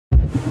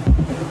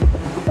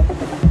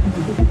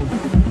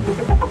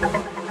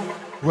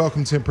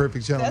welcome to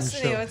Imperfect Gentlemen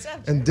Destenee, Show. what's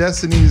up? And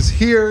Destenee is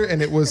here,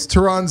 and it was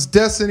Tehran's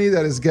Destenee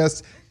that his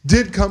guest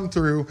did come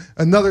through.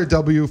 Another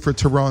W for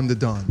Tehran the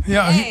Don.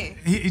 Yeah, Hey.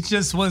 he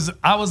just was.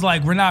 I was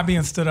like, we're not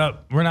being stood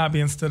up. We're not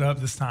being stood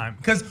up this time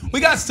because we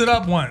got stood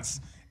up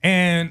once,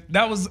 and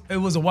it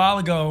was a while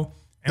ago,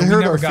 and we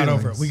never got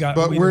over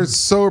it. We're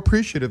so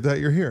appreciative that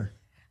you're here.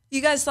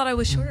 You guys thought I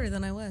was shorter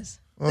than I was.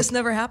 This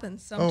never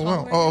happens. So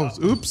I'm taller.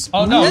 Oops.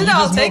 Oh no, No, we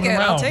I'll just take moved it.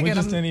 I'll around. take We it.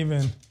 just didn't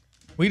even.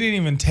 We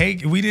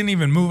didn't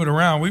even move it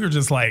around. We were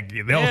just like,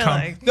 they'll come.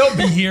 like- They'll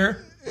be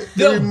here. It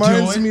They'll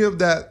reminds do it. me of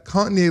that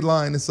Kanye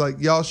line. It's like,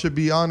 y'all should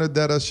be honored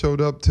that I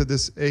showed up to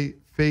this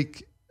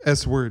fake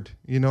S word.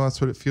 You know,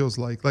 that's what it feels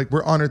like. Like,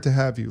 we're honored to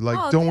have you. Like,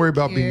 Oh, don't worry thank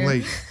about you. being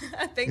late.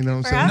 Thank You know you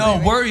what for I'm saying? having No,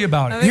 me. worry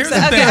about it. I'm Here's the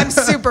excited. thing. Okay, I'm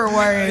super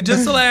worried.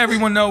 Just to let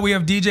everyone know, we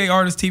have DJ,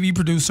 artist, TV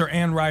producer,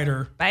 and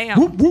writer Bam.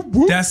 Whoop,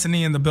 whoop.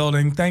 Destenee in the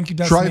building. Thank you,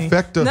 Destenee.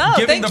 Trifecta. No.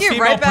 Giving thank the you.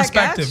 female Right back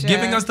at perspective, ya.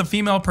 giving us the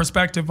female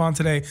perspective on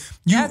today.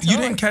 You Yeah, totally.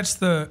 didn't catch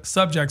the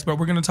subjects, but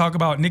we're going to talk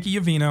about Nikki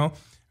Avino.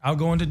 I'll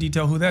go into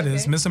detail who that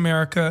is. Okay. Miss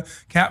America,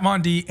 Kat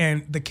Von D,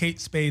 and the Kate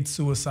Spade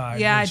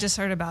suicide. Yeah, I which just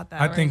heard about that.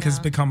 I think has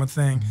become a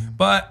thing.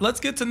 But let's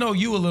get to know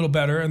you a little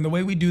better. And the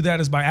way we do that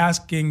is by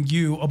asking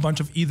you a bunch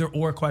of either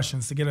or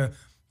questions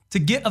to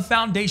get a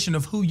foundation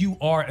of who you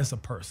are as a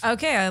person.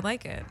 Okay, I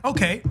like it.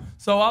 Okay,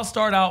 so I'll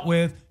start out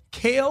with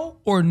kale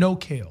or no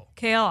kale?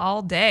 Kale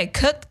all day.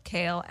 Cooked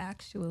kale,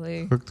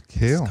 actually. Cooked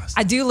kale.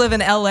 I do live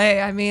in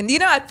LA. I mean,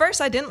 at first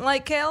I didn't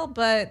like kale,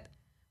 but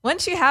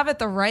once you have it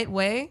the right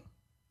way,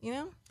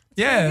 it's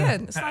Yeah, pretty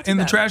good. It's not too in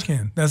the bad. trash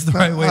can. That's the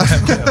right way to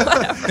have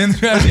kale. In the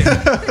trash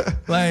can.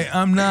 Like,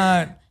 I'm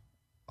not.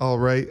 All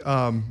right.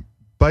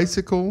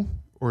 Bicycle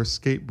or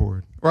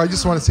skateboard? Or I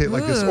just want to say it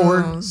like this.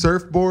 Or Ooh.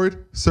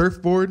 surfboard.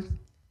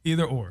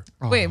 Either or.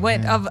 Wait,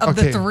 man. of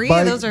Okay, the three,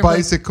 bi- those are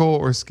bicycle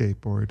or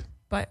skateboard.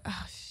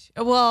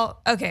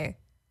 well, okay.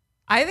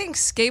 I think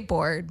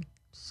skateboard.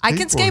 I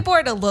can Skateboard.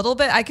 skateboard a little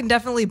bit. I can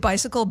definitely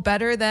bicycle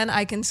better than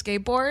I can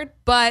skateboard,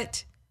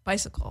 but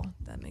bicycle,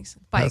 that makes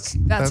sense. Bike.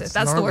 That's it. That's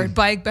the gnarly. word.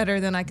 Bike better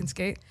than I can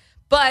skate.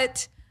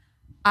 But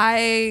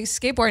I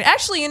skateboard.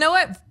 Actually, you know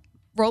what?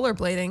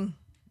 Rollerblading.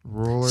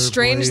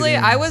 Strangely,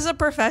 I was a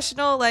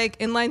professional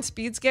inline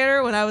speed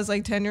skater when I was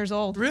 10 years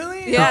old.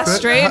 Really? Yeah,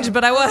 strange,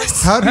 but I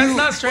was. How do That's you?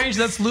 not strange.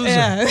 That's loser.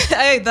 Yeah,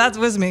 hey, that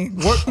was me.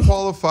 What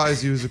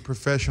qualifies you as a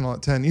professional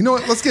at 10? You know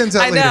what? Let's get into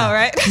that I later. know,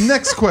 right?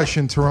 Next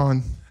question,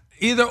 Tehran.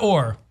 Either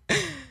or.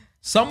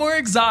 Somewhere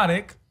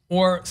exotic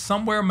or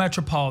somewhere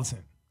metropolitan.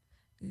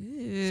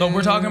 So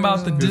we're talking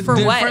about the For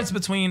what? difference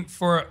between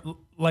for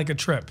like a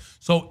trip.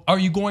 So are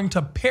you going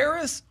to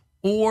Paris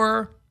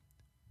or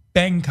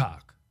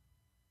Bangkok?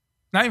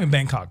 Not even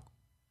Bangkok.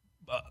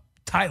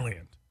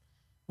 Thailand.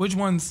 Which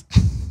one's?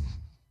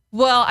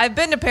 Well, I've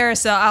been to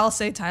Paris, so I'll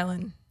say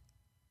Thailand.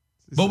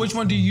 But which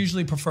one do you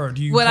usually prefer?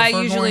 Do you What I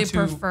prefer usually going to-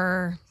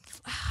 prefer,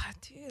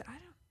 dude, I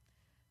don't.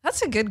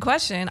 That's a good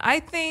question. I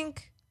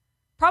think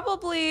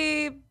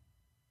probably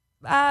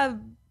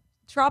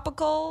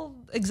tropical,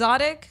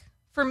 exotic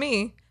for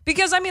me,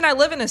 because I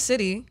live in a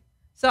city,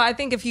 so I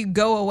think if you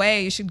go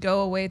away, you should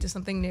go away to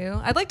something new.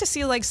 I'd like to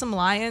see some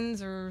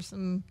lions or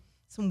some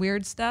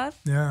weird stuff,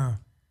 Yeah.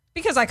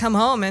 because I come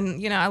home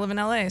and I live in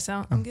LA,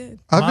 so I'm good.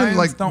 I've been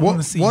Lions don't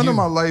wanna see one of you.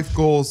 my life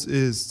goals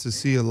is to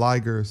see a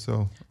liger,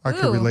 so I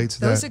can Ooh, relate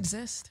to those that.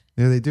 exist.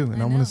 Yeah, they do,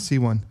 and I want know. to see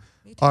one.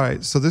 All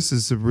right, so this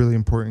is a really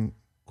important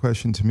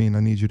question to me, and I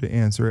need you to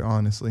answer it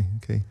honestly.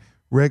 Okay,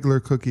 regular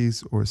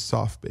cookies or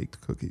soft baked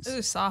cookies?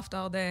 Ooh, soft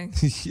all day.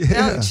 Yeah.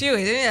 No,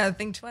 chewy. Yeah,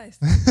 think twice.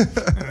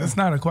 That's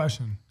not a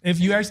question. If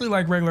you actually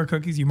like regular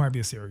cookies, you might be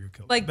a serial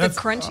killer. Like the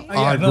crunchy. Yeah,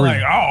 I they're agree.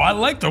 like, oh, I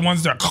like the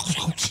ones that.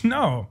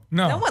 No.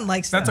 No one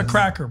likes That's a those.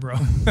 cracker, bro.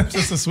 That's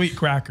just a sweet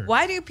cracker.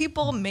 Why do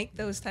people make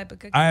those type of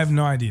cookies? I have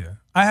no idea.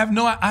 I have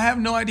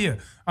no idea.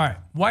 All right,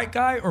 white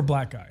guy or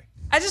black guy?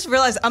 I just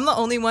realized I'm the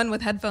only one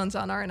with headphones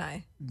on, aren't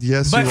I?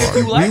 Yes, But you if are.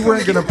 you like We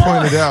weren't them, going to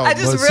point it out. I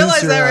just but since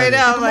realized you're that at right it-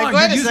 now. I'm Come like, on,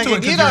 wait you're a used to it second.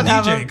 'cause You you're don't a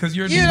have DJ, them. 'cause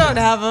you're a You DJ. don't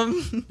have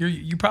them.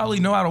 You probably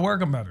know how to work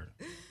them better.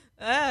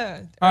 All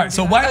All right,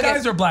 so white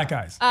guys or black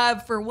guys?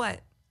 For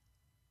what?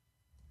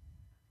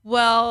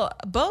 Well,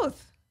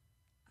 both.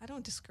 I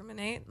don't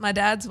discriminate. My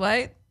dad's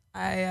white.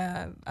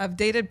 I've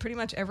dated pretty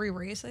much every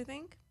race, I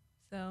think.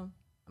 So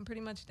I'm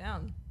pretty much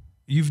down.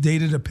 You've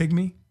dated a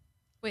pygmy?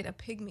 Wait, a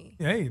pygmy.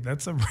 Hey,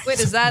 that's a race. Wait,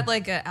 is that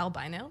like an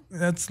albino?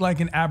 That's like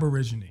an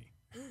aborigine.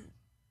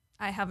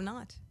 I have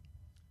not.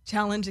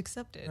 Challenge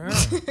accepted.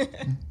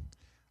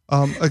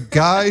 A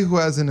guy who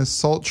has an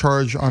assault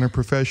charge on a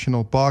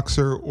professional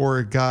boxer or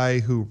a guy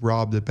who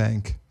robbed a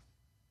bank?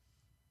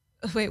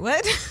 Wait,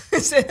 what?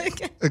 Say it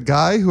again. A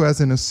guy who has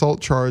an assault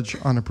charge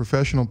on a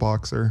professional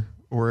boxer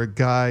or a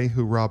guy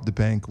who robbed a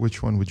bank,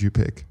 which one would you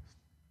pick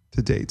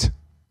to date?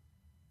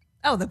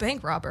 Oh, the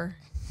bank robber.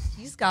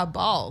 He's got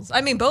balls.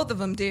 I mean, both of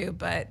them do,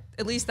 but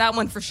at least that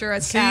one for sure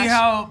has See cash.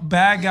 how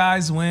bad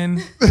guys win,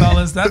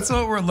 fellas? That's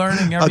what we're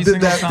learning I every did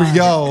single that time. for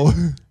y'all.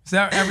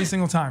 So every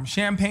single time.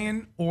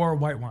 Champagne or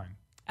white wine?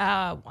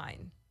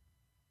 Wine.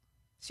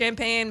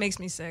 Champagne makes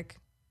me sick.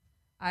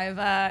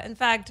 In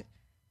fact,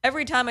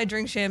 every time I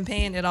drink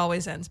champagne, it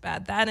always ends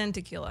bad. That and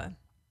tequila.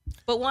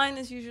 But wine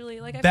is usually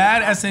like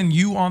bad as in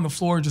you on the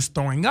floor just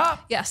throwing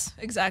up? Yes,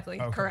 exactly.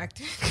 Okay.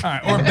 Correct. All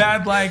right. Or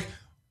bad like,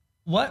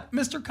 what,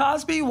 Mr.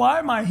 Cosby? Why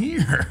am I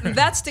here?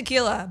 That's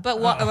tequila. But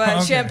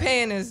okay.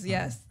 champagne is,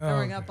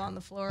 throwing up on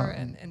the floor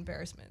and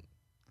embarrassment.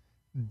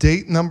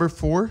 Date number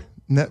 4,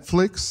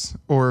 Netflix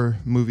or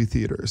movie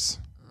theaters?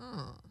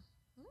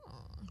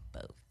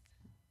 Both.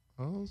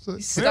 Oh, so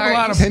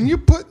Can you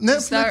put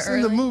Netflix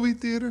in the movie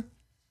theater?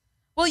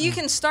 Well, you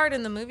can start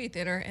in the movie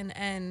theater and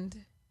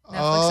end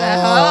Netflix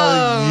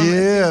at home.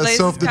 Yeah.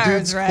 So if the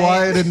dude's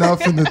quiet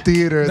enough in the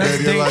theater,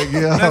 then you're like,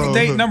 yeah. That's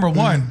date number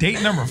 1.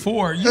 Date number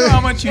 4. You know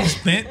how much you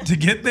spent to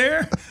get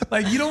there?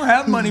 Like, you don't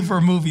have money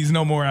for movies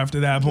no more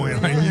after that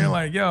point. Like, you're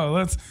like, yo,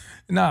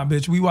 nah,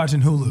 bitch, we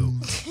watching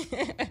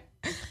Hulu.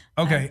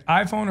 Okay,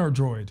 iPhone or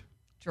Droid?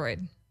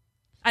 Droid.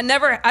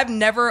 I've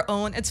never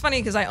owned, it's funny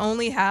because I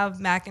only have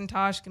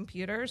Macintosh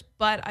computers,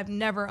 but I've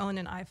never owned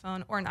an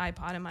iPhone or an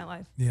iPod in my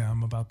life. Yeah,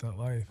 I'm about that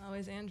life.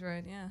 Always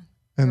Android, yeah.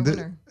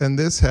 And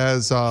this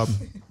has,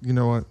 you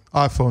know what,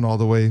 iPhone all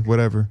the way,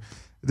 whatever.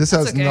 This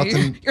has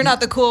nothing. You're not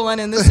the cool one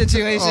in this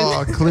situation.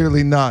 Oh,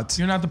 clearly not.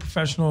 You're not the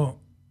professional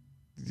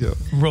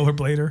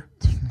rollerblader.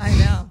 I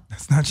know.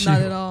 That's not you.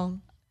 Not at all.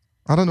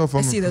 I don't know if I'm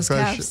a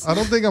professional. I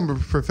don't think I'm a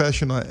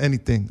professional at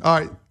anything. All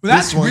right. Well,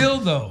 that's real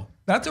though.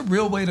 That's a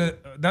real way to.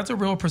 That's a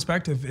real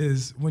perspective.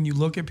 Is when you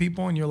look at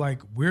people and you're like,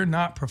 we're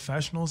not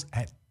professionals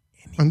at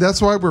anything. And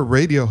that's why we're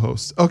radio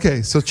hosts.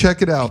 Okay, so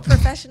check it out.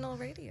 Professional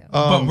radio.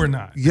 But we're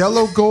not.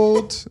 Yellow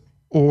gold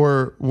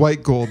or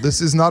white gold.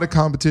 This is not a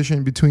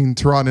competition between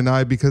Tehran and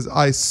I because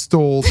I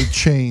stole the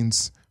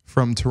chains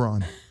from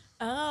Tehran.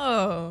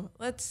 Oh,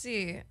 let's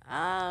see.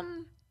 I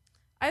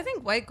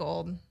think white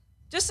gold.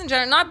 Just in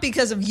general, not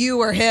because of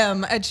you or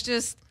him. It's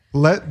just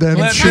let them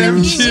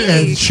choose,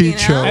 and she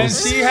chose. And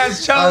she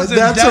has chosen.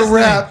 That's Destenee. A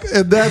wrap,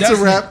 and that's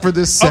Destenee. A wrap for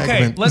this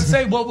segment. Okay, let's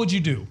say, what would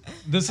you do?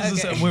 This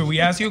is where we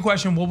ask you a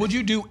question. What would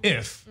you do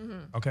if?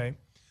 Mm-hmm. Okay,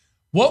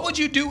 what would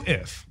you do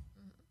if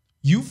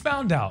you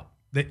found out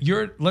that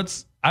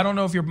I don't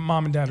know if your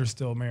mom and dad are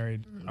still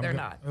married. They're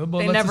not.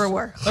 They never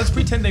were. Let's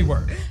pretend they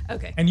were.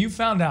 Okay. And you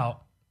found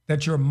out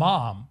that your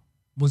mom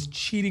was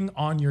cheating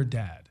on your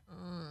dad.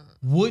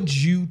 Would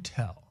you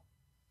tell?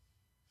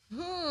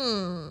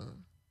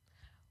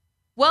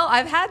 Well,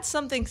 I've had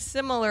something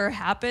similar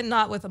happen,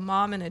 not with a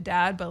mom and a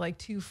dad, but like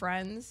 2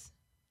 friends.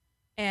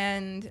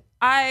 And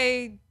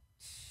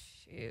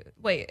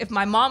if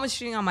my mom was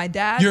cheating on my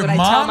dad, would I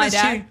tell my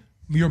dad?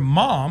 Your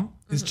mom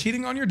is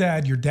cheating on your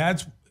dad. Your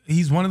dad's,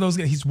 he's one of those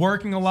guys. He's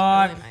working a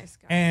lot. Really nice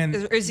guy. And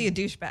or is he a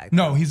douchebag?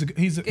 No, he's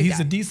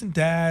a decent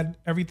dad.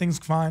 Everything's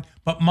fine.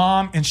 But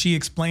mom, and she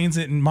explains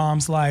it, and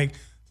mom's like,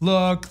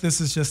 look, this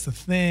is just a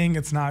thing.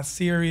 It's not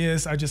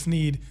serious. I just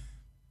need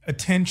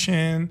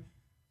attention.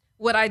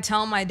 Would I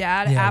tell my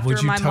dad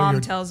after my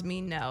mom tells me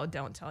no,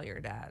 don't tell your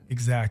dad?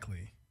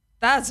 Exactly.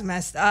 That's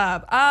messed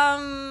up.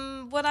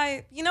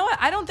 You know what?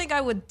 I don't think I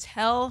would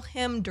tell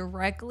him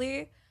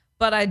directly,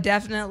 but I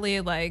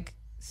definitely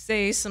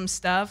say some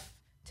stuff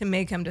to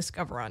make him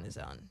discover on his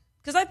own.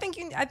 Because I think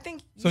you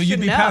so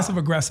you'd be passive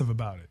aggressive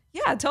about it.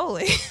 Yeah,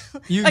 totally.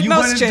 You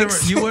most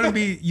chicks. You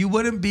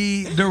wouldn't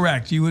be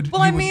direct. You would.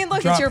 Well, I mean,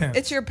 look,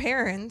 it's your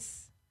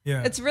parents.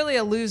 Yeah. It's really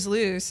a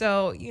lose-lose.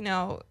 So,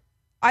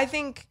 I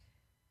think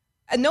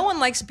no one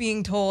likes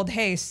being told,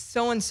 hey,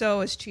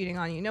 so-and-so is cheating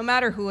on you, no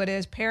matter who it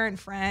is, parent,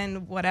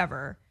 friend,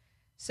 whatever.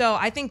 So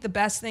I think the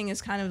best thing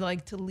is kind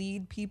of to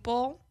lead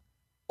people.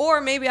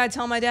 Or maybe I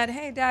tell my dad,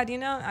 hey, Dad,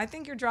 I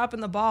think you're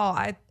dropping the ball.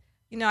 I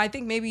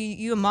think maybe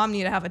you and Mom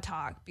need to have a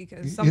talk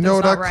because something's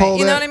not right. Call that?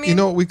 You know what I mean? You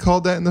know what we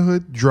call that in the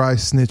hood? Dry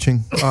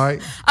snitching. All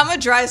right. I'm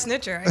a dry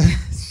snitcher, I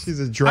guess. She's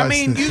a dry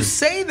snitcher. You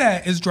say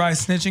that is dry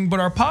snitching, but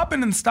our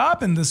popping and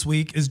stopping this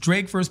week is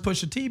Drake versus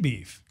Pusha T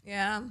beef.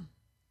 Yeah.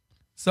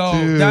 So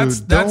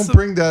dude, don't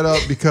bring that up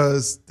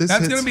because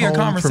that's going to be a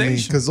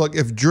conversation. Because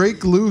if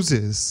Drake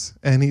loses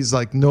and he's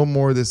no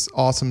more this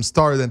awesome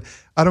star, then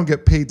I don't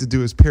get paid to do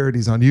his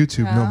parodies on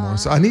YouTube no more.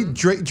 So I need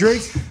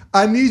Drake.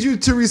 I need you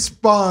to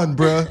respond,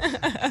 bruh.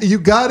 You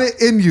got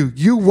it in you.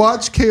 You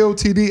watch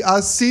KOTD. I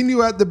seen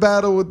you at the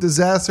battle with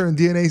Disaster and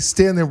DNA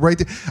standing right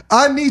there.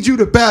 I need you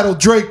to battle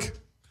Drake.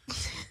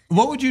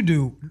 What would you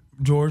do,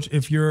 George,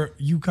 if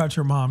you caught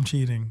your mom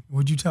cheating?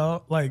 Would you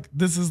tell?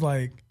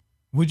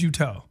 Would you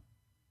tell?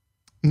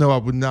 No, I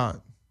would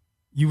not.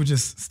 You would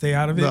just stay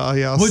out of it? No,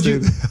 yeah,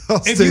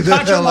 if you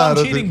caught your mom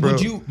cheating, would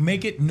you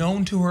make it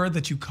known to her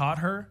that you caught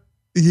her?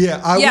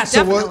 Yeah, I would.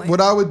 So definitely. what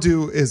I would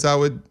do is I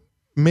would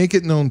make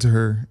it known to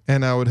her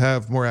and I would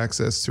have more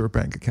access to her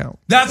bank account.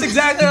 That's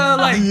exactly what I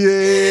like.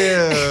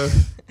 Yeah.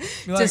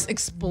 Just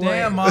exploit.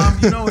 Damn, Mom,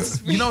 you know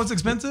what's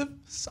expensive?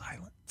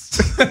 Silence.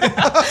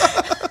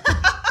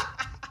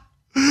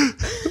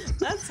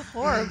 That's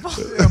horrible.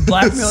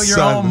 Blackmail your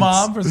own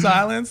mom for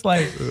silence,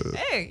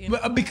 hey,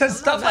 because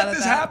stuff like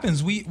this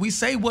happens. We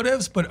say what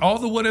ifs, but all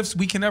the what ifs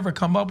we can never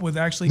come up with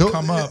actually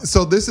come up.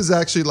 So this is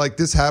actually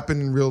this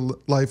happened in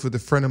real life with a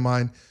friend of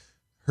mine.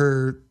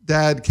 Her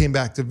dad came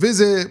back to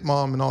visit,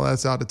 mom and all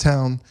that's out of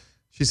town.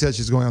 she said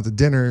she's going out to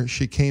dinner.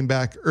 She came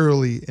back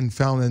early and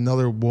found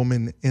another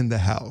woman in the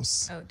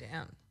house. Oh,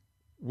 damn.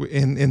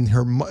 In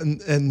her,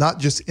 and not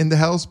just in the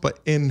house, but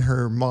in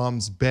her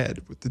mom's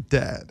bed with the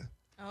dad.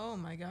 Oh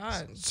my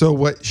God. So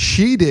what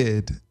she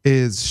did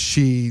is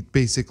she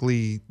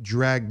basically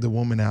dragged the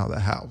woman out of the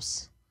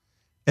house.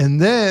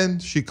 And then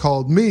she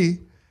called me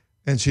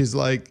and she's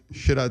like,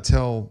 should I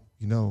tell,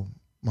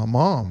 my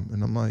mom?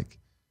 And I'm like,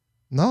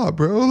 nah,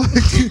 bro.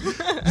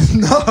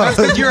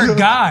 Nah. You're a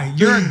guy.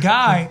 You're a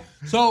guy.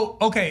 So,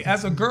 okay,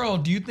 as a girl,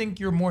 do you think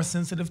you're more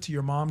sensitive to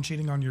your mom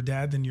cheating on your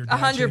dad than your dad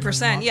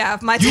 100%. Yeah,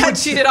 if my dad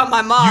cheated on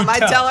my mom,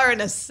 I'd tell her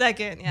in a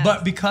second. Yeah.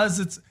 But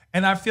because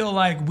and I feel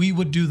like we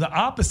would do the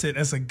opposite.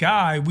 As a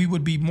guy, we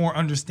would be more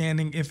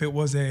understanding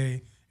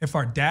if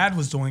our dad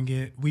was doing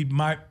it, we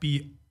might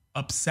be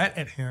upset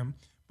at him,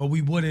 but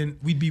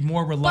we'd be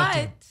more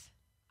reluctant. But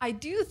I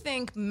do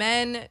think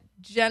men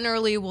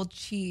generally will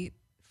cheat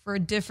for a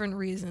different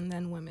reason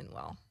than women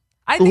will.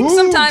 I think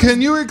sometimes.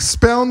 Can you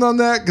expound on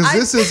that? Because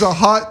this is a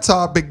hot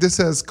topic. This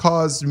has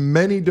caused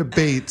many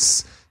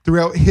debates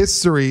throughout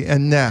history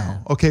and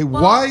now. Okay,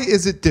 why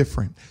is it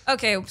different?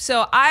 Okay,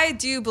 so I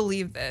do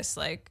believe this,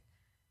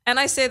 and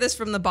I say this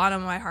from the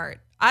bottom of my heart.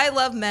 I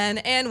love men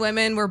and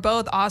women. We're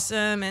both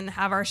awesome and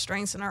have our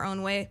strengths in our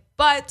own way.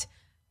 But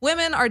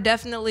women are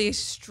definitely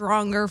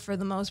stronger for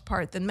the most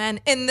part than men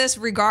in this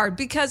regard.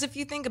 Because if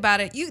you think about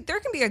it, there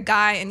can be a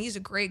guy and he's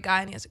a great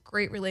guy and he has a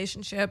great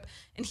relationship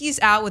and he's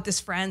out with his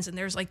friends and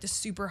there's this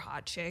super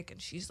hot chick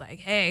and she's like,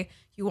 hey,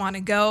 you want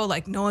to go?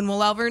 No one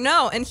will ever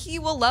know. And he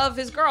will love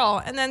his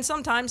girl. And then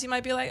sometimes he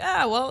might be like,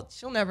 well,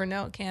 she'll never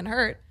know. It can't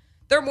hurt.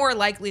 They're more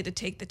likely to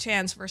take the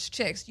chance versus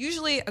chicks.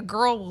 Usually a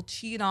girl will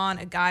cheat on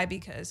a guy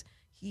because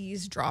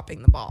he's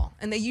dropping the ball.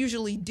 And they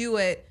usually do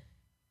it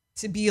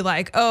to be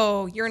like,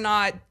 oh, you're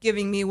not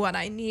giving me what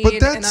I need. But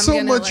that's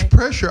so much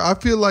pressure. I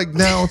feel like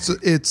now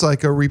it's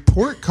like a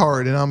report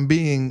card and I'm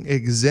being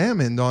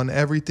examined on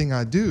everything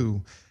I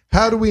do.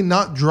 How do we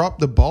not drop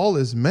the ball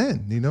as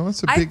men?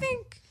 It's a big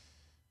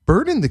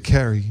burden to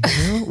carry.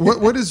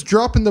 What is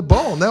dropping the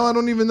ball? Now I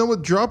don't even know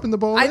what dropping the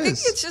ball is. I think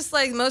it's just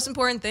the most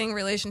important thing in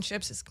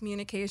relationships is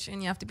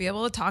communication. You have to be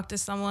able to talk to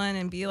someone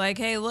and be like,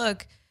 hey,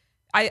 look,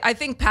 I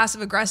think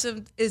passive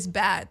aggressive is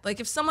bad.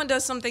 If someone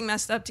does something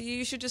messed up to you,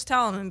 you should just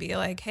tell them and be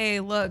like, hey,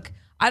 look,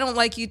 I don't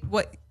like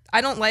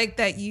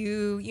that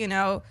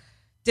you,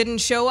 didn't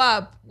show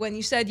up when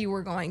you said you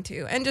were going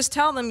to, and just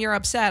tell them you're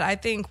upset. I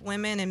think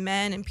women and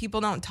men and people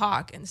don't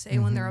talk and say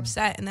when they're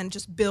upset and then it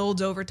just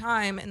builds over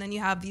time. And then you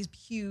have these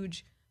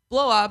huge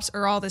blow ups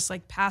or all this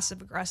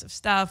passive aggressive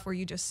stuff where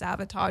you just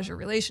sabotage your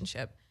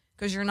relationship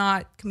because you're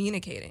not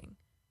communicating.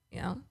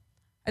 I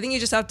think you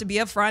just have to be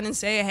upfront and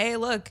say, hey,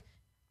 look,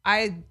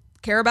 I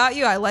care about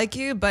you. I like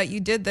you, but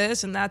you did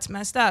this and that's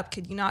messed up.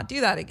 Could you not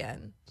do that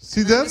again?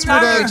 See, that's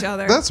what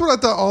I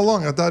thought all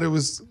along. I thought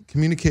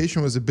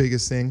communication was the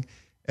biggest thing.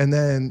 And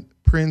then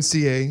Prince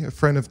CA, a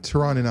friend of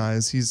Tehran and I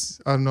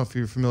don't know if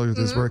you're familiar with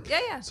his work.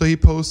 Yeah. So he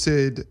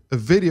posted a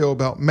video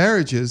about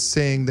marriages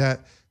saying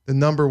that the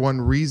number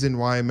one reason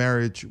why a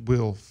marriage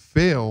will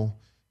fail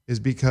is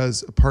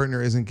because a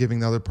partner isn't giving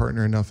the other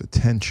partner enough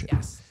attention.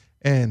 Yes.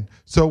 And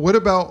so what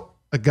about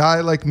a guy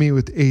like me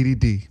with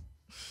ADD?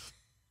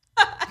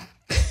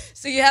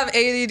 So you have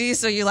ADD,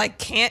 so you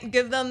can't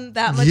give them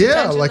that much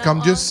attention?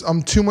 Yeah,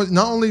 I'm too much.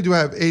 Not only do I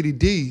have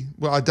ADD,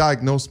 well, I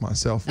diagnosed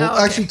myself. Well,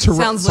 actually,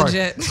 sounds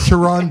legit.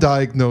 Tehran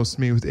diagnosed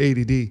me with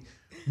ADD,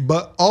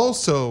 but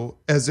also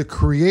as a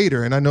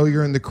creator, and I know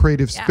you're in the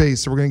creative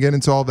space, so we're gonna get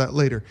into all that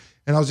later.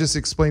 And I was just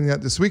explaining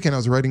that this weekend. I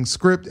was writing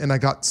script, and I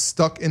got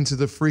stuck into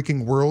the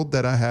freaking world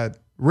that I had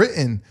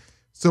written.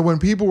 So when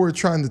people were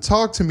trying to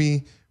talk to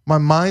me, my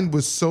mind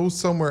was so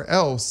somewhere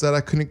else that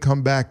I couldn't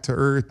come back to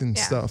earth and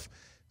stuff.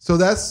 So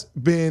that's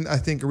been, I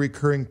think, a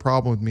recurring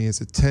problem with me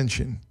is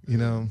attention,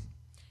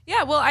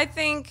 Yeah, well, I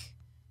think,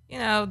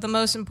 the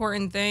most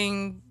important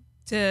thing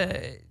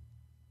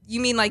you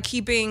mean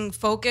keeping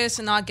focus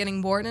and not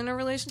getting bored in a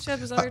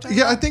relationship? Is that what you're talking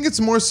about? I think it's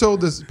more so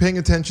this paying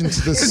attention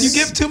to this. Because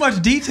you give too much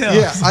detail.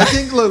 Yeah, I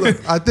think,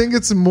 look, I think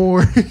it's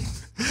more...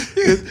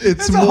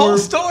 It's more a whole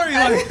story.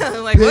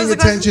 Paying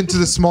attention to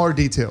the smaller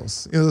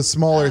details, the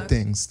smaller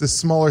things,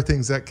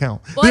 that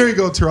count. Well, there you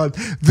go, Tehran.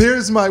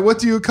 There's what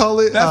do you call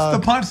it? That's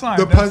the punchline.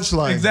 The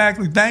punchline.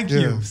 Exactly. Thank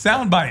you.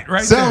 Soundbite,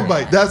 right?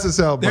 Soundbite. That's a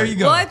soundbite. There you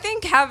go. Well, I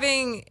think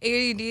having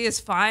ADD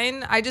is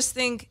fine. I just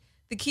think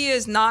the key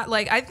is not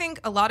I think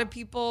a lot of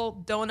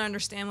people don't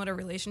understand what a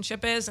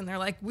relationship is, and they're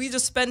like, we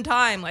just spend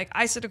time.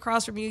 I sit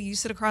across from you, you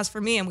sit across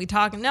from me, and we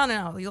talk. No.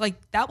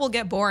 That will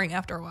get boring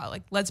after a while.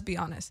 Let's be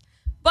honest.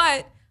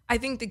 But I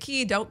think the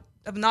key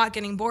of not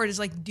getting bored is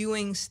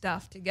doing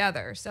stuff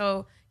together.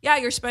 So yeah,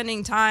 you're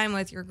spending time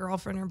with your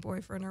girlfriend or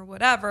boyfriend or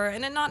whatever,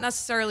 and it not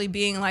necessarily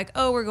being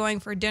oh, we're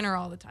going for dinner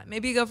all the time.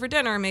 Maybe you go for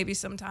dinner. Maybe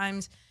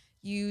sometimes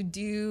you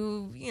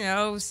do,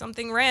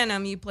 something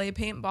random. You play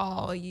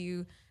paintball.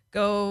 You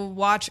go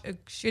watch a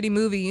shitty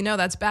movie.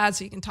 That's bad,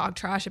 so you can talk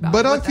trash about it.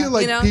 But I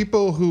feel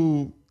people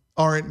who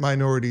aren't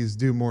minorities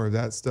do more of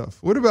that stuff.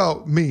 What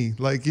about me?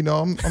 Like, you know,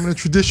 I'm in a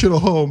traditional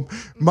home.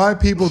 My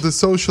people to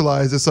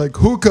socialize, it's like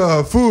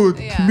hookah,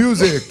 food,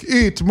 music,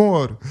 eat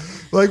more.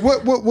 Like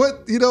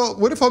what, you know,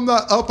 what if I'm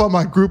not up on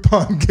my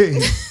Groupon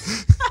game?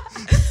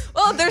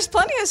 Well, there's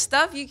plenty of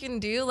stuff you can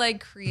do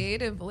like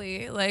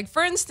creatively. Like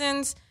for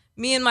instance,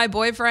 me and my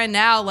boyfriend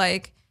now,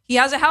 like he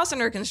has a house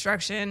under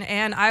construction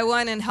and I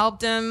went and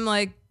helped him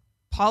like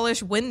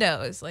polish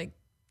windows. Like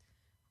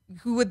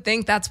who would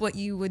think that's what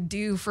you would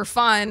do for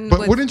fun?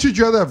 But wouldn't you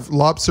rather have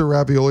lobster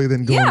ravioli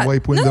than go and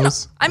wipe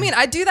windows? No. I mean,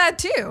 I do that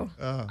too.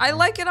 I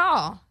like it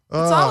all.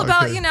 It's all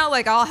about, you know,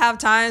 like I'll have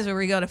times where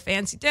we go to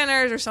fancy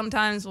dinners or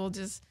sometimes we'll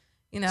just,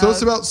 you know. So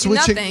it's about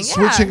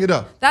switching it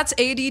up. That's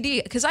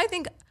ADD. Because I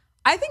think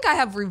I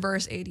have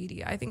reverse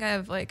ADD. I think I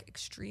have like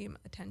extreme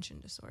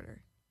attention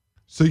disorder.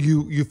 So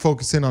you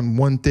focus in on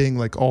one thing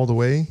like all the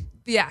way?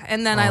 Yeah.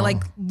 And then I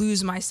like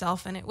lose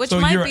myself in it, which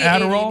so might you're be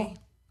Adderall?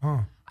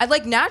 ADD. I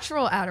like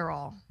natural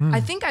Adderall. I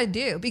think I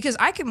do because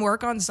I can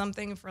work on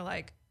something for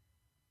like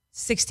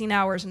 16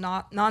 hours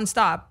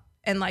nonstop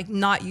and like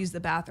not use the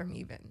bathroom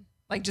even.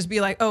 Like just be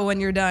like, oh, when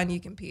you're done,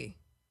 you can pee.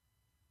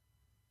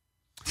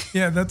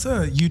 Yeah, that's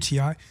a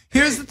UTI.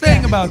 Here's the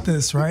thing about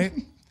this, right?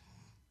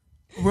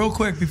 Real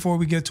quick before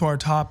we get to our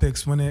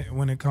topics, when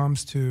it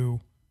comes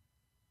to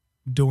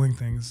doing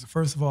things,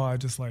 first of all, I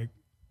just like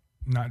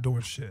not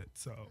doing shit.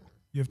 So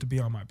you have to be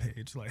on my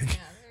page. Like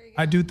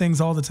I do things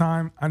all the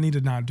time. I need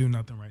to not do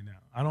nothing right now.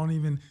 I don't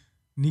even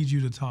need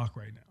you to talk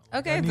right now.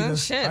 Like, okay, then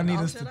shit. I need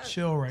us to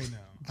chill right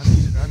now.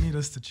 I need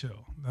us to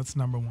chill. That's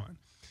number one.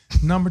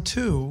 Number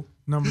two.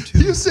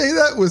 You say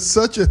that with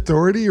such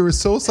authority. You were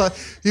so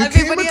silent. You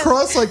came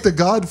across like the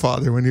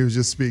Godfather when he was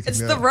just speaking. It's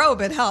the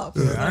robe. It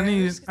helps.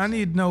 Yeah, I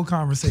need no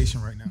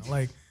conversation right now.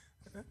 Like,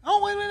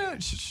 oh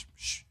wait.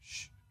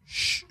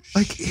 Shh.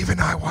 Like even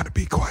I want to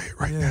be quiet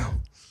right now.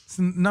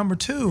 So, number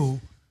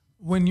two,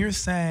 when you're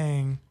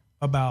saying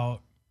about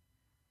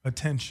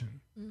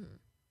attention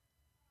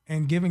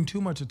and giving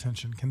too much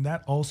attention, can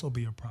that also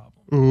be a problem?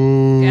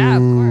 Ooh. Yeah,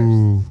 of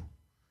course.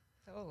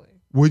 Totally.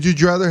 Would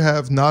you rather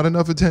have not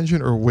enough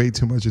attention or way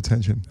too much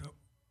attention?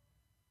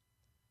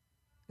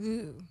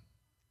 Ooh.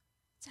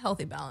 It's a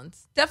healthy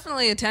balance.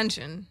 Definitely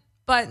attention,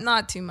 but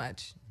not too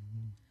much.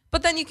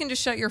 But then you can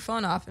just shut your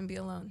phone off and be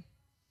alone.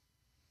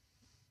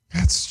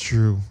 That's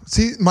true.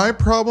 See, my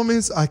problem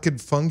is I could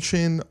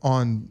function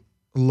on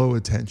low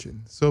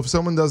attention. So if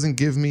someone doesn't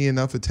give me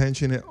enough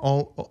attention, it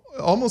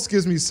almost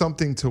gives me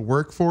something to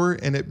work for,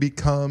 and it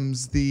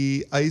becomes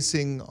the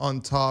icing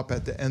on top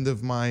at the end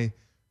of my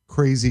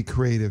crazy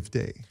creative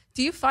day.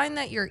 Do you find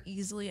that you're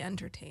easily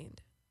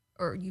entertained,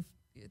 or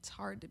it's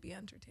hard to be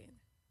entertained?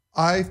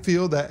 I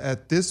feel that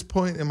at this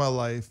point in my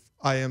life,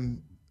 I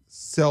am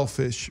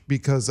selfish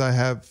because I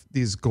have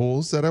these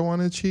goals that I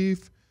want to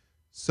achieve.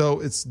 So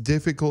it's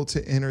difficult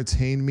to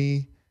entertain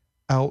me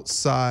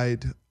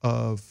outside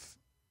of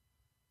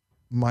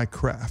my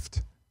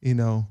craft. You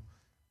know,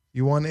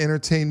 you want to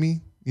entertain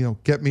me, you know,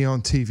 get me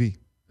on TV.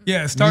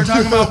 Yeah, start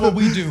talking about what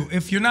we do.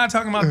 If you're not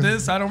talking about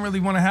this, I don't really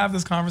want to have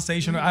this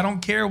conversation. I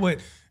don't care what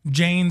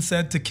Jane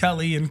said to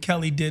Kelly and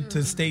Kelly did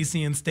to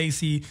Stacy and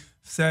Stacy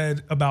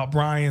said about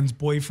Brian's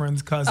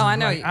boyfriend's cousin. Oh, I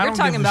know. Like, you're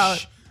talking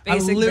about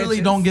basic I literally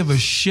bitches. don't give a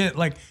shit.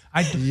 Like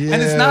and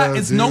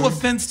it's no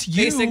offense to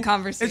you. Basic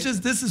conversation. It's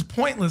just, this is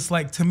pointless.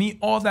 Like to me,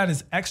 all of that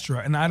is extra,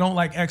 and I don't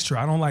like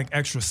extra. I don't like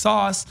extra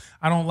sauce.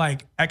 I don't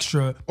like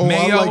extra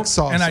mayo. I like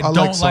sauce. And I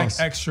don't like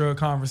extra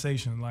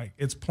conversation. Like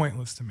it's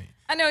pointless to me.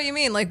 I know what you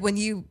mean. Like when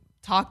you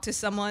talk to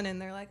someone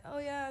and they're like, "Oh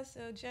yeah,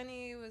 so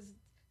Jenny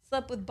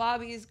slept with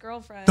Bobby's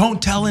girlfriend."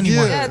 Don't tell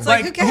anyone. Yeah, it's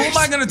like who am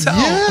I going to tell?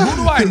 Yeah.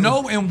 Who do I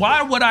know, and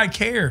why would I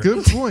care?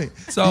 Good point.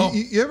 So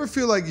you ever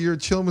feel like you're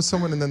chilling with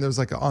someone and then there's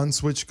like an on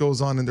switch goes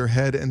on in their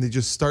head and they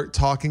just start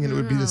talking and it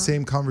would be the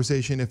same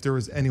conversation if there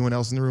was anyone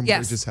else in the room but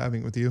they're just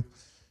having with you?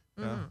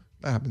 Yeah,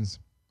 that happens.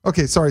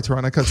 Okay, sorry,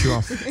 Teron, I cut you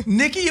off.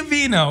 Nikki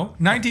Avino,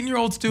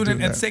 19-year-old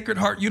student at Sacred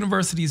Heart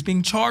University, is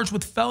being charged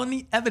with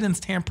felony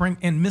evidence tampering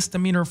and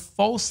misdemeanor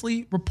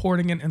falsely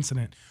reporting an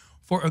incident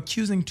for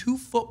accusing 2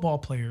 football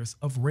players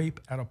of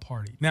rape at a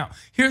party. Now,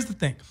 here's the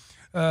thing.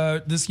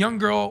 This young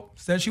girl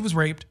said she was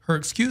raped. Her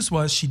excuse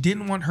was she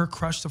didn't want her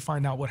crush to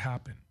find out what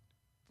happened.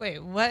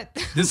 Wait, what?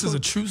 This is a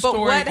true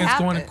story. It's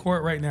going to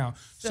court right now.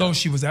 So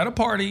she was at a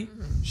party.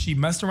 She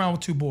messed around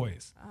with 2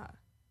 boys.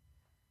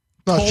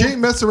 No, she ain't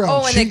messed around.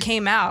 Oh, and it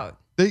came out.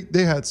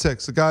 They had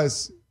sex. The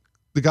guys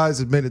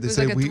admitted. They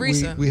said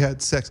like we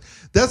had sex.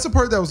 That's the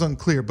part that was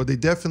unclear, but they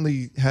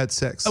definitely had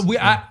sex.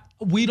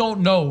 We don't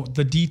know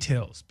the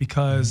details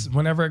because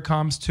whenever it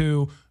comes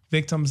to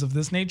victims of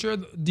this nature,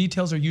 the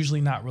details are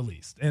usually not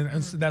released.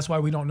 And so that's why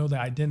we don't know the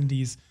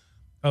identities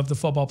of the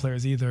football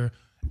players either.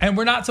 And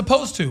we're not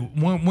supposed to.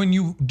 When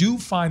you do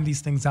find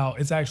these things out,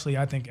 it's actually,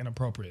 I think,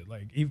 inappropriate,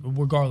 like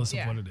regardless of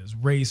what it is,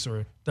 race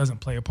or doesn't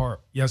play a part,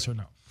 yes or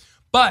no.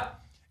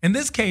 But in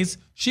this case,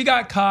 she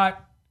got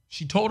caught.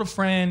 She told a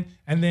friend,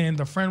 and then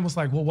the friend was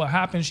like, well, what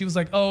happened? She was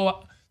like,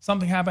 oh,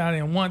 something happened. I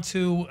didn't want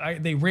to.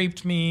 They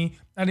raped me.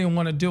 I didn't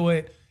want to do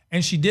it.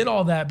 And she did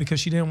all that because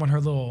she didn't want her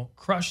little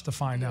crush to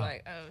find out.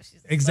 Like, oh,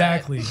 she's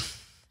exactly.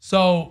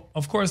 So,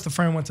 of course, the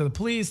friend went to the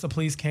police. The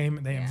police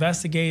came. They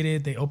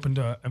investigated. They opened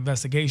an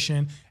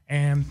investigation.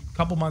 And a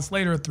couple months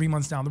later, 3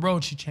 months down the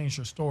road, she changed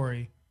her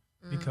story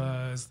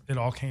because it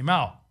all came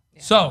out.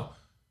 Yeah. So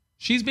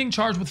she's being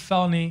charged with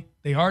felony.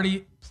 They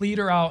already plead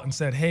her out and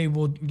said, hey,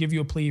 we'll give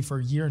you a plea for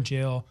a year in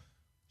jail.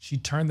 She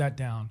turned that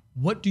down.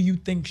 What do you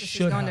think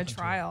should happen? She's going to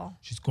trial.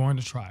 She's going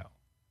to trial.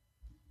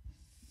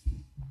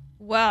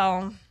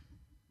 Well,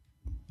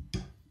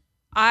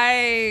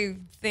 I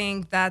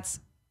think that's,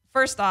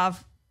 first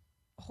off,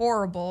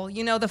 horrible.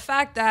 You know, the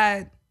fact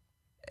that,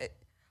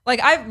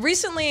 like, I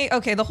recently,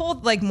 the whole,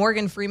 like,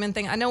 Morgan Freeman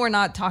thing, I know we're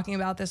not talking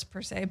about this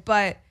per se,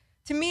 but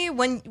to me,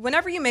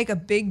 whenever you make a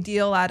big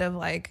deal out of,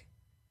 like,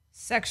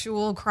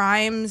 sexual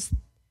crimes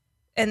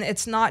and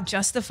it's not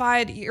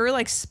justified, you're,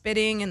 like,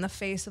 spitting in the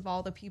face of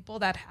all the people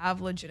that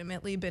have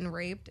legitimately been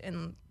raped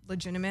and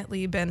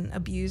legitimately been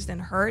abused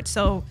and hurt.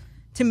 So,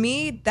 to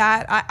me,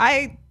 that,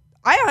 I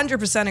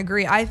 100%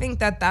 agree. I think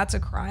that that's a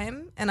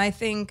crime, and I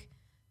think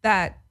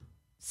that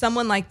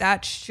someone like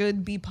that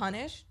should be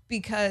punished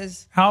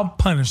because... How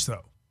punished,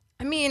 though?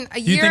 I mean, a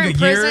year in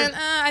prison,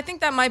 I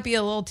think that might be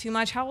a little too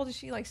much. How old is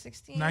she, like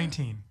 16?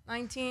 19.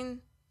 19?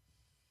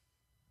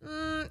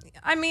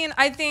 I mean,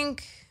 I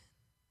think...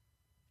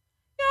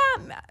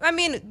 Yeah, I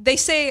mean, they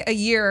say a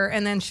year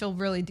and then she'll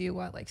really do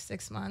what, like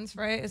 6 months,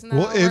 right? Isn't that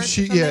well, if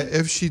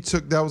she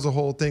took, that was the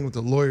whole thing with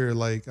the lawyer,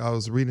 like I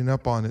was reading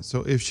up on it.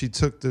 So if she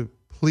took the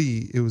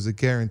plea, it was a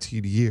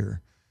guaranteed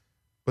year.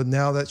 But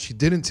now that she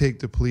didn't take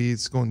the plea,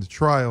 it's going to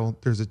trial,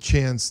 there's a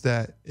chance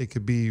that it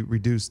could be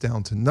reduced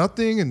down to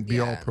nothing and be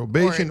all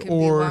probation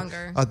or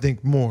I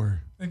think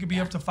more. It could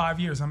be up to 5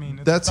 years. I mean,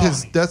 that's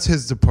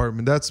his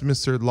department. That's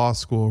Mr. Law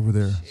School over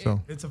there.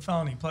 So it's a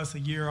felony plus a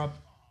year up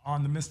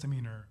on the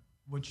misdemeanor,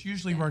 which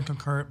usually run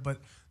concurrent. But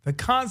the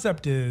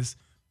concept is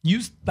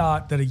you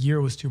thought that a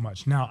year was too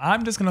much. Now,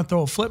 I'm just going to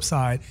throw a flip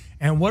side.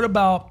 And what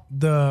about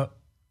the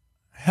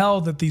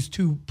hell that these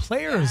two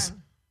players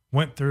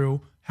went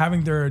through,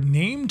 having their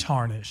name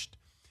tarnished?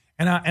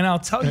 And I'll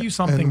tell you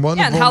something.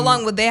 And how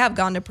long would they have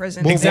gone to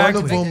prison? Well,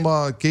 exactly. One of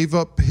them gave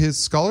up his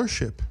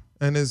scholarship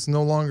and is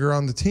no longer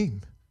on the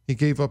team. He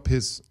gave up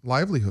his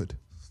livelihood.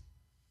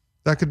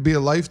 That could be a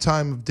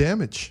lifetime of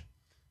damage.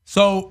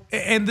 So,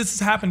 and this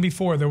has happened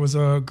before. There was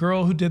a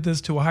girl who did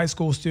this to a high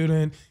school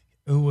student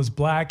who was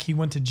black. He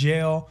went to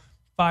jail.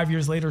 5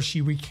 years later,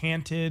 she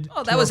recanted.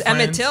 Oh, that was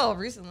Emmett Till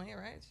recently,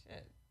 right?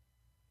 Shit.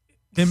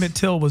 Emmett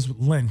Till was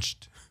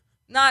lynched.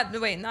 Let's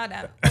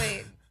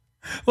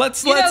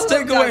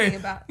take away.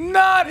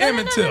 Not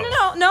Emmett Till.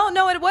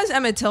 No, it was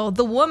Emmett Till.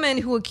 The woman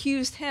who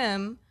accused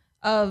him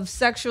of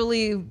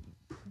sexually...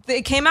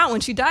 It came out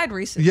when she died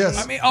recently.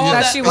 Yes. I mean, all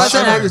that she was.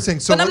 I know what you're saying.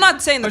 So but I'm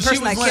not saying the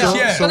person that killed.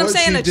 But I'm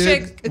saying the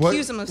chick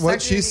accused him of sexually.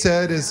 What she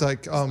said is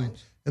like, in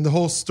the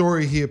whole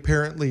story, he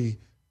apparently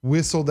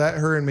whistled at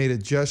her and made a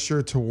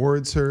gesture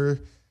towards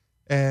her.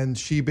 And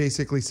she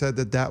basically said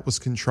that was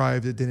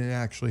contrived. It didn't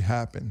actually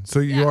happen. So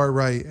you are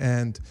right.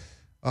 And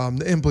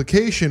the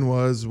implication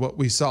was what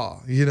we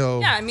saw, you know.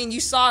 Yeah, I mean, you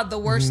saw the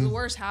worst of the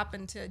worst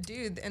happen to a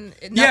dude. And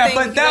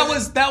but that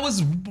was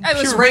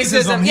pure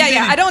racism.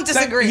 Yeah, I don't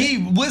disagree. He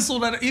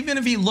whistled at her. Even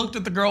if he looked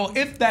at the girl,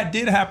 if that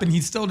did happen,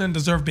 he still didn't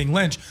deserve being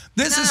lynched.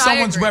 This is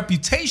someone's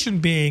reputation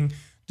being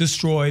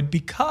destroyed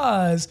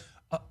because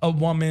a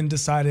woman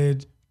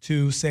decided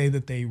to say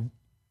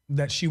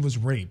that she was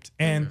raped.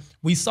 And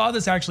we saw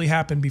this actually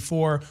happen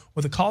before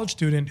with a college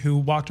student who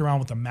walked around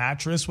with a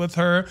mattress with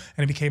her,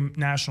 and it became a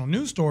national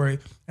news story.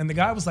 And the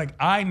guy was like,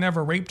 I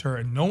never raped her.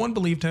 And no one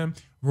believed him,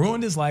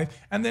 ruined his life.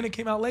 And then it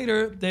came out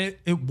later that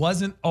it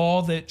wasn't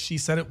all that she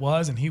said it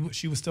was. And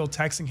she was still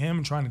texting him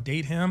and trying to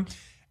date him.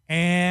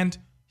 And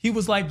he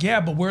was like, yeah,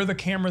 but where are the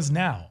cameras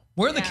now?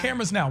 Where are the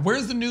cameras now?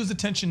 Where's the news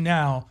attention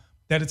now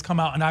that it's come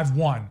out and I've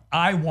won?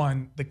 I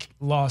won the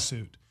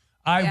lawsuit.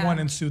 I won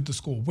and sued the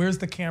school. Where's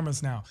the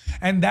cameras now?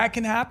 And that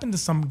can happen to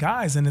some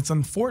guys, and it's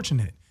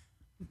unfortunate.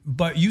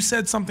 But you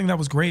said something that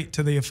was great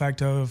to the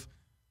effect of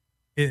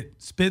it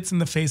spits in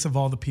the face of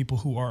all the people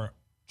who are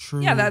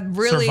true that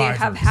really survivors.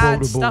 Have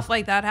had stuff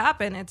like that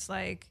happen. It's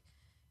like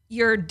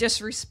you're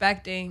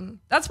disrespecting.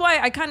 That's why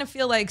I kind of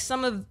feel like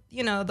some of,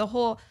 the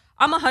whole,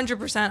 I'm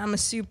 100%, I'm a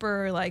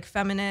super like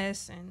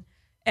feminist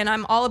and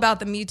I'm all about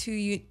the Me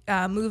Too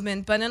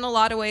movement. But in a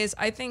lot of ways,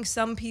 I think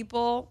some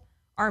people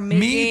are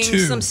making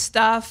some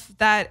stuff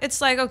that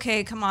it's like,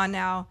 okay, come on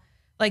now.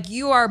 Like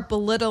you are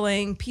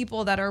belittling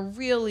people that are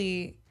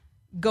really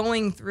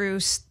going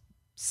through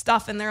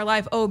stuff in their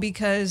life. Oh,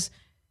 because,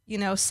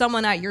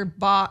 someone at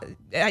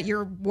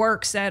your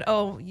work said,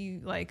 oh,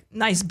 you like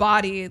nice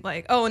body.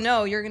 Like, oh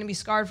no, you're going to be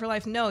scarred for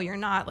life. No, you're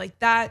not. Like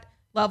that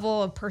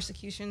level of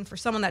persecution for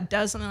someone that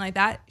does something like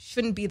that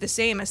shouldn't be the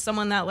same as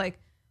someone that like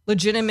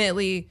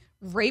legitimately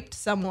raped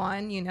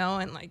someone,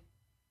 and like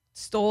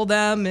stole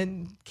them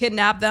and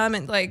kidnapped them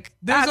and like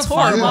there's a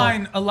fine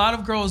line. A lot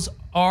of girls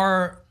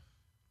are.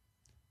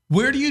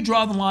 Where do you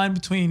draw the line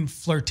between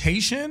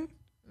flirtation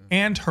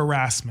and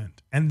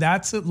harassment? And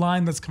that's a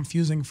line that's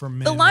confusing for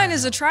men. The line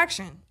is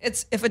attraction.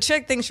 It's if a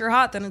chick thinks you're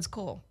hot, then it's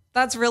cool.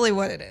 That's really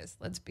what it is.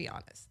 Let's be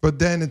honest. But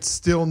then it's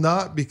still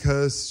not,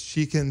 because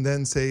she can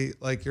then say,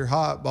 like, you're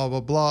hot, blah, blah,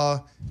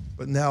 blah.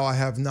 But now I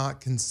have not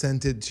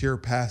consented to your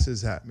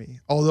passes at me.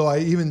 Although I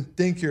even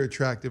think you're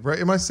attractive, right?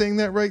 Am I saying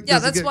that right? Yeah,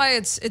 that's why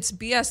it's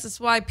BS. That's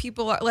why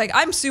people are like,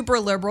 I'm super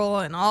liberal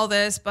and all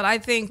this, but I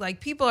think like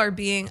people are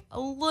being a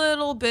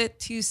little bit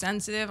too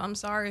sensitive. I'm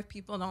sorry if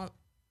people don't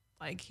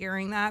like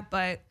hearing that,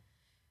 but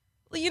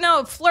you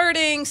know,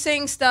 flirting,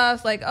 saying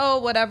stuff like, oh,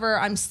 whatever,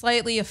 I'm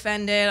slightly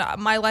offended.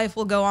 My life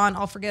will go on.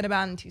 I'll forget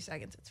about it in 2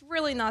 seconds. It's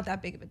really not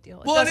that big of a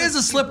deal. Well, it is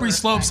a slippery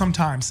slope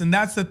sometimes. And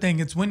that's the thing.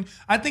 It's when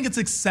I think it's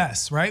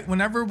excess, right?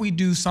 Whenever we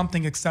do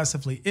something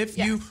excessively, if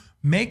you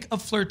make a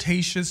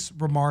flirtatious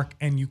remark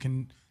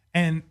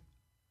and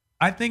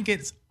I think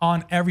it's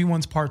on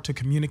everyone's part to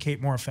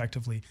communicate more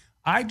effectively.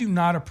 I do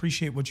not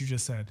appreciate what you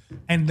just said.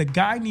 And the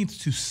guy needs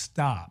to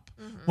stop.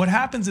 Mm-hmm. What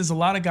happens is a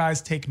lot of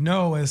guys take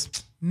no as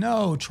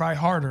no, try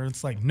harder.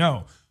 It's like,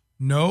 no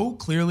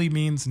clearly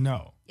means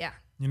no. Yeah.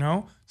 You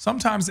know,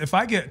 sometimes if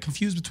I get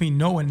confused between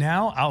no and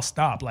now, I'll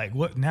stop. Like,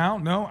 what now?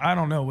 No, I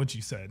don't know what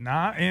you said.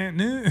 Nah,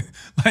 and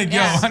like,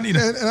 yo, I need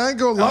to. And I ain't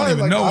gonna lie,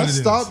 like, I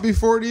stop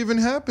before it even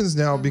happens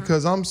now,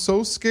 because I'm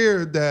so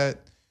scared that,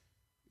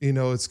 you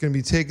know, it's going to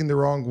be taken the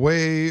wrong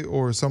way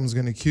or someone's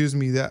going to accuse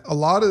me, that a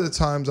lot of the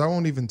times I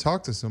won't even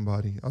talk to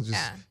somebody. I'll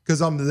just,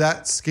 because I'm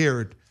that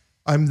scared.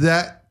 I'm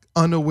that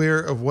unaware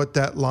of what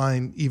that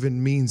line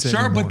even means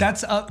anymore. Sure, but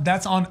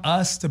that's on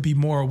us to be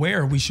more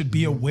aware. We should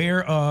be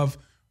aware of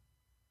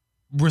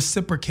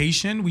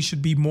reciprocation. We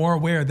should be more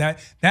aware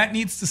that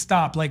needs to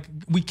stop. Like,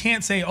 we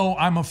can't say, oh,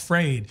 I'm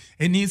afraid.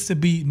 It needs to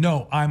be,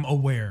 no, I'm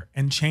aware,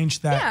 and change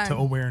that to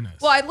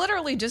awareness. Well, I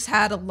literally just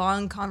had a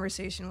long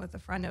conversation with a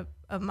friend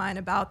of mine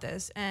about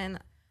this. And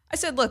I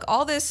said, look,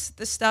 all this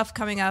stuff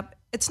coming up,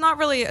 it's not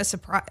really a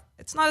surprise.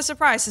 It's not a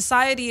surprise.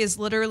 Society has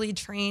literally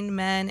trained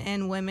men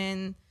and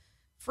women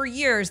for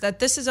years that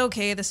this is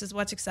okay, this is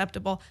what's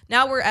acceptable.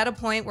 Now we're at a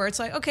point where it's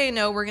like, okay,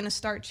 no, we're going to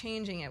start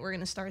changing it. We're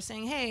going to start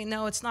saying, hey,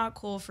 no, it's not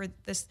cool for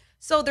this.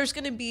 So there's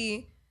going to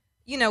be,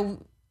 you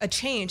know, a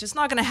change. It's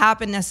not going to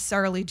happen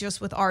necessarily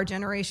just with our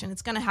generation.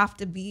 It's going to have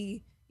to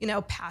be, you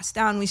know, passed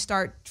down. We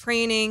start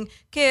training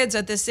kids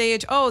at this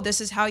age, oh,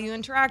 this is how you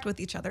interact with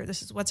each other.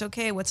 This is what's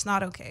okay, what's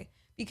not okay.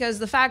 Because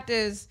the fact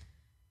is,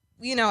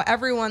 you know,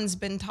 everyone's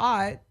been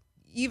taught,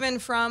 even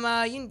from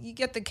you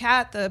get the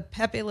cat, the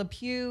Pepe Le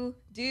Pew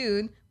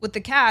dude with the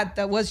cat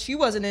she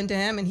wasn't into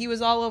him and he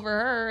was all over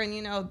her, and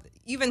you know,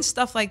 even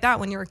stuff like that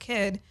when you're a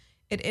kid,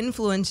 it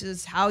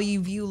influences how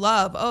you view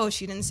love. Oh,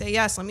 she didn't say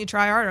yes, let me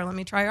try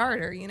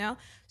harder, you know?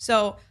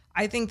 So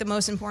I think the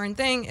most important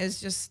thing is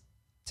just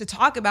to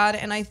talk about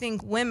it, and I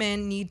think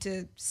women need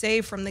to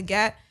say from the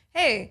get,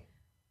 hey,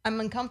 I'm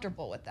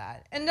uncomfortable with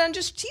that. And then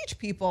just teach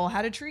people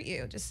how to treat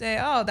you. Just say,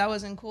 oh, that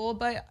wasn't cool,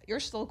 but you're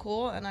still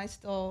cool. And I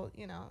still,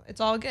 you know,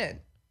 it's all good.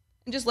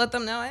 And just let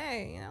them know,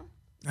 hey, you know.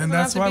 And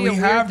that's why we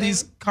have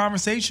these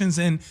conversations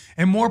and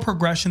more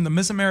progression. The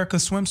Miss America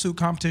swimsuit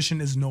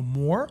competition is no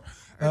more.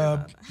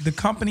 The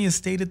company has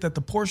stated that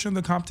the portion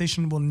of the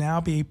competition will now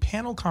be a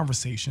panel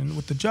conversation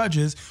with the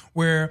judges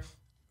where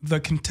the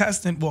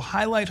contestant will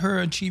highlight her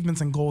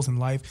achievements and goals in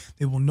life.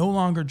 They will no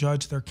longer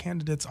judge their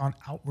candidates on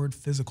outward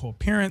physical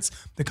appearance.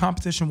 The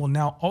competition will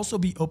now also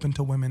be open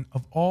to women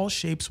of all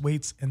shapes,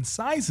 weights, and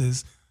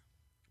sizes.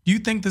 Do you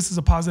think this is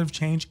a positive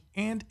change,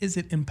 and is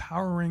it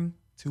empowering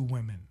to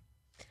women?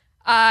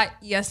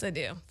 Yes, I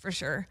do, for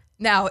sure.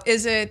 Now,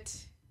 is it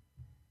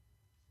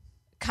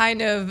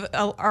kind of,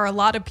 are a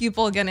lot of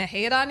people going to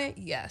hate on it?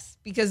 Yes,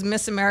 because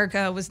Miss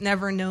America was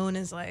never known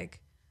as like,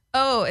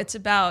 oh, it's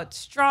about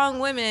strong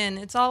women.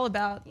 It's all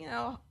about, you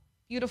know,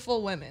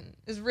 beautiful women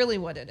is really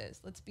what it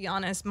is. Let's be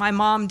honest. My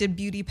mom did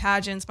beauty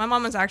pageants. My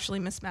mom was actually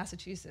Miss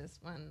Massachusetts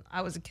when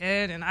I was a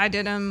kid, and I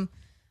did them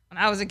when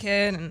I was a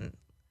kid, and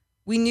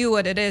we knew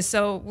what it is.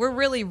 So we're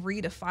really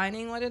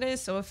redefining what it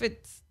is. So if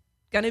it's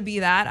going to be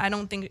that, I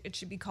don't think it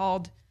should be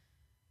called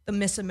the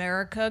Miss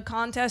America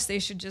contest. They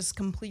should just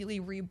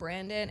completely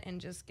rebrand it and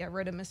just get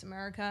rid of Miss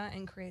America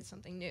and create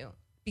something new.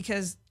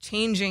 Because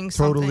changing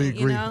something, totally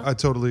agree. You know? I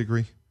totally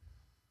agree.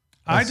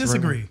 I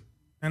disagree,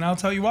 and I'll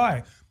tell you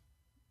why.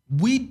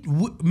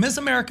 Miss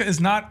America is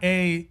not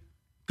a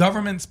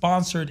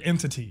government-sponsored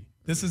entity.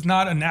 This is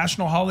not a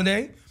national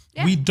holiday.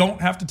 Yeah. We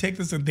don't have to take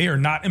this, and they are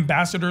not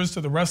ambassadors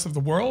to the rest of the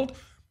world.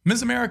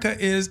 Miss America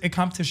is a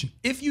competition.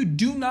 If you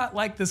do not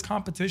like this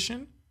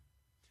competition,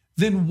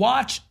 then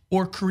watch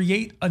or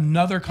create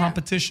another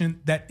competition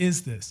that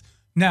is this.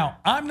 Now,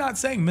 I'm not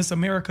saying Miss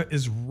America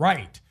is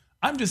right.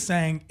 I'm just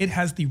saying it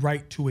has the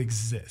right to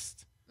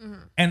exist.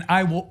 Mm-hmm. And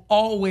I will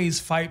always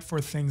fight for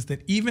things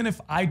that, even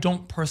if I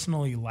don't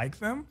personally like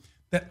them,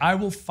 that I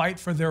will fight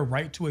for their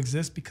right to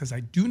exist, because I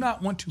do not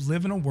want to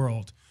live in a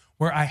world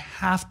where I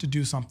have to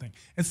do something.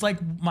 It's like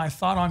my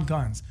thought on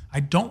guns. I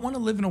don't want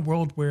to live in a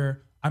world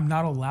where I'm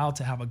not allowed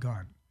to have a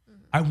gun.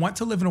 Mm-hmm. I want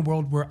to live in a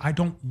world where I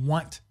don't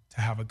want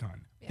to have a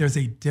gun. Yeah. There's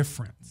a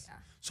difference. Yeah.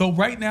 So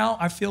right now,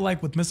 I feel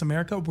like with Miss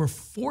America, we're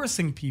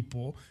forcing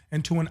people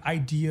into an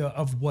idea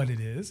of what it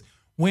is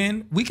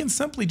when we can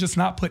simply just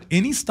not put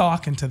any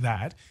stock into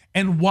that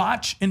and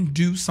watch and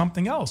do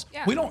something else.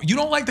 Yeah. You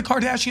don't like the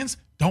Kardashians?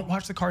 Don't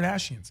watch the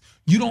Kardashians.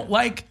 You don't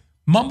like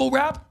mumble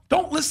rap?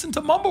 Don't listen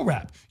to mumble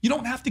rap. You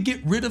don't have to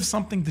get rid of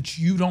something that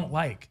you don't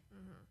like.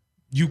 Mm-hmm.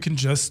 You can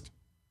just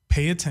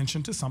pay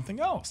attention to something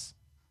else.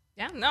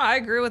 Yeah, no, I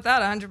agree with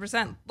that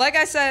 100%. Like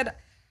I said,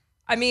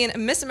 I mean,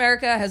 Miss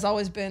America has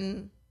always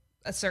been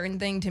a certain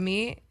thing to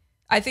me.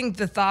 I think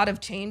the thought of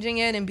changing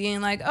it and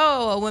being like,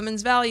 oh, a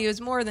woman's value is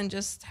more than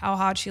just how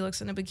hot she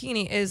looks in a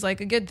bikini is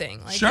like a good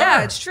thing. Like,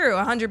 yeah, it's true,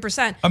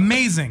 100%.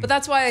 Amazing. But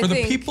that's why I think... For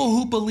the people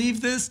who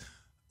believe this,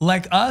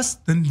 like us,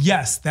 then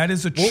yes, that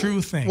is a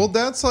true thing. Well,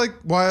 that's like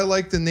why I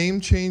like the name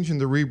change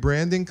and the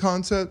rebranding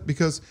concept,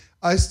 because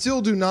I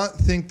still do not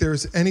think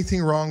there's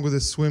anything wrong with a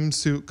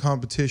swimsuit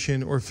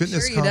competition or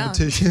fitness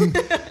competition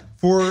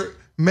for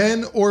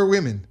men or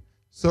women.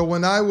 So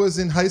when I was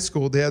in high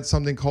school, they had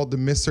something called the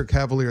Mr.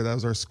 Cavalier. That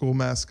was our school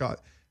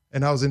mascot.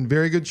 And I was in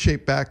very good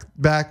shape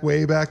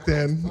way back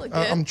then.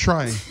 I'm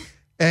trying.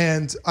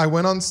 And I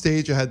went on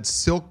stage. I had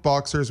silk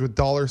boxers with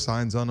dollar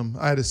signs on them.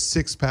 I had a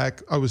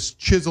six-pack. I was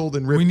chiseled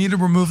and ripped. We need to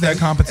remove that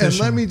competition. And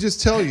let me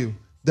just tell you,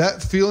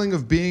 that feeling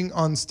of being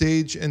on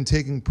stage and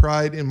taking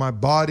pride in my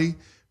body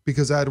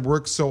because I had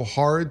worked so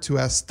hard to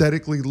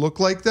aesthetically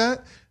look like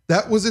that,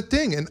 that was a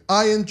thing. And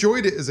I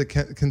enjoyed it as a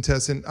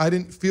contestant. I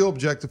didn't feel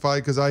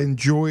objectified because I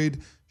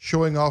enjoyed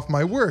showing off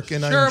my work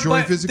and I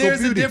enjoy physical beauty.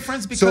 There's a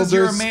difference because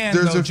you're a man,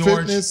 though,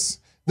 George.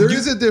 There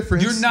is a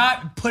difference. You're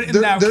not put in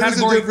that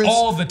category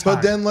all the time.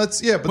 But then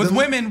with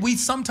women, we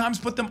sometimes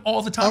put them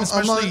all the time,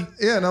 especially.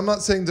 And I'm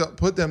not saying to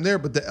put them there,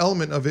 but the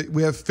element of it,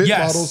 we have fit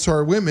models who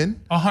are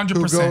women 100%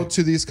 who go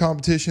to these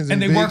competitions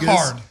and they Vegas. Work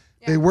hard.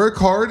 They work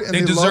hard and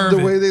they love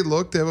the way they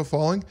look. They have a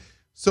following.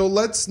 So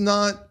let's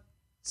not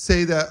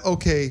say that,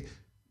 okay,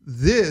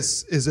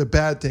 this is a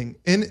bad thing.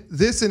 And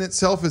this in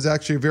itself is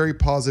actually a very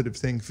positive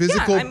thing.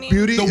 Physical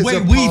beauty is a positive thing.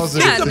 The way we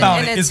think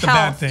about it is the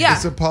bad thing. Yeah,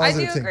 it's a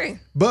positive thing. Agree.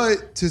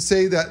 But to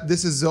say that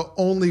this is the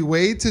only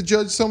way to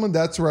judge someone,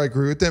 that's where I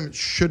agree with them. It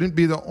shouldn't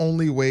be the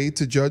only way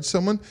to judge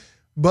someone.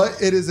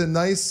 But it is a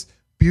nice...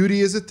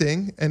 Beauty is a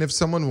thing, and if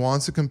someone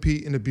wants to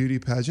compete in a beauty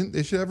pageant,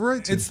 they should have a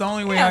right to. It's the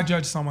only way I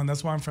judge someone.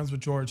 That's why I'm friends with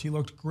George. He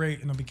looked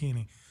great in a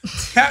bikini.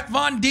 Kat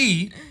Von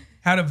D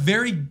had a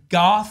very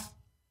goth,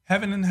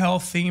 heaven and hell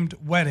themed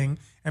wedding,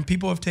 and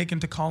people have taken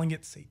to calling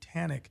it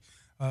satanic.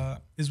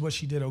 Is what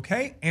she did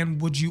okay?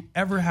 And would you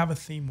ever have a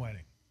theme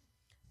wedding?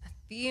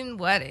 A themed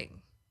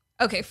wedding.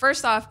 Okay,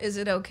 first off, is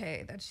it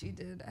okay that she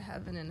did a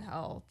heaven and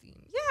hell theme?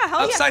 Yeah, hell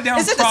Upside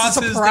down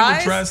crosses, they were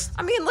dressed.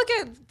 I mean, look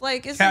at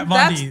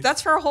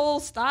that's her whole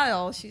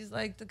style. She's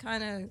like the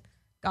kind of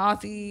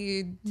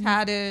gothy,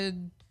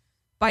 tatted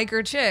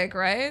biker chick,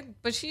 right?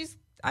 But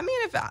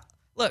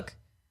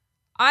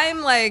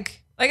I'm like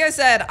I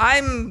said,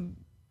 I'm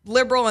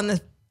liberal in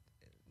the.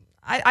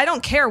 I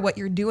don't care what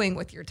you're doing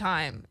with your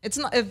time.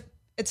 If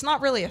it's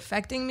not really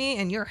affecting me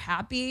and you're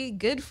happy,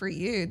 good for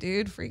you,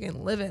 dude.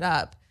 Freaking live it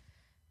up.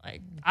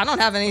 Like, I don't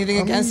have anything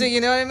against it, you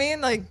know what I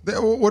mean? Like,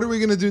 what are we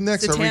going to do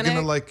next? Satanic? Are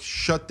we going to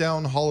shut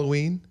down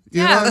Halloween?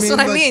 You know that's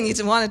what I mean. You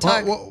want to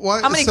talk.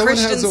 How many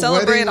Christians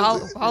celebrate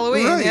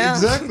Halloween? Right,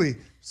 exactly.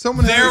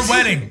 Their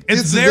wedding.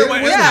 It's their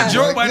wedding. Yeah. It's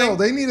your wedding. No,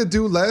 they need to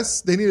do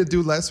less. They need to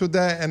do less with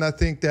that. And I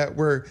think that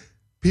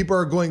people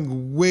are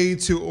going way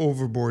too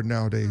overboard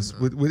nowadays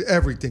with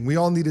everything. We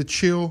all need to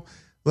chill.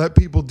 Let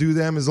people do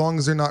them as long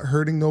as they're not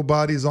hurting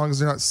nobody, as long as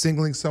they're not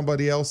singling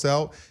somebody else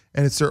out.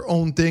 And it's their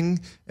own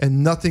thing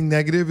and nothing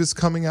negative is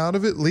coming out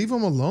of it, leave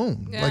them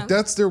alone. Yeah. Like,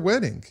 that's their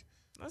wedding.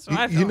 That's what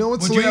I feel. You know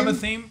what's Would you have a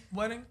theme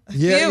wedding?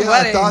 Yeah,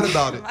 I thought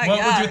about it.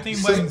 What would your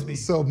theme weddings be?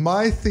 So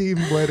my theme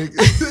wedding,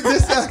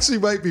 this actually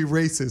might be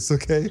racist,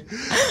 okay?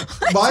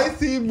 My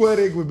theme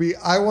wedding would be,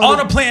 on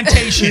a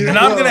plantation, and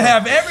I'm going to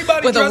have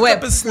everybody dressed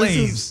up as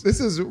slaves. This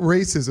is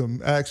racism,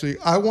 actually.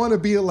 I want to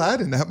be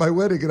Aladdin at my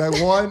wedding, and I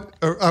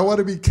want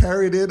to be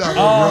carried in on a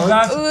rug.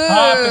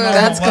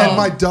 That's good. And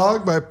my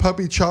dog, my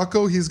puppy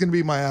Choco, he's going to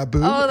be my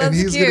Abu, and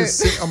he's going to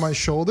sit on my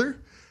shoulder.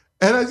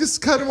 And I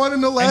just kind of want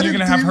an Aladdin. And you're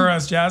going to have her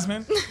as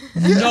Jasmine?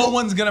 Yeah. No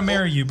one's going to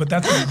marry you, but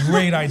that's a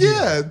great idea.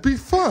 Yeah, it'd be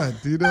fun,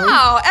 you know?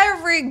 No,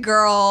 every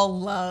girl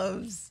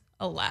loves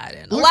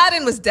Aladdin.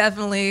 Aladdin was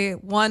definitely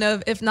one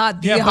of, if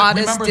not the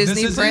hottest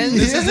Disney prince.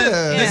 This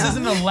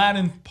isn't an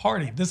Aladdin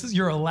party. This is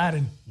your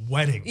Aladdin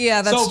wedding.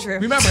 Yeah, that's true.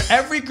 Remember,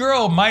 every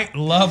girl might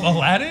love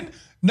Aladdin.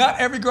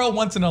 Not every girl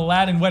wants an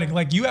Aladdin wedding.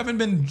 Like, you haven't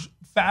been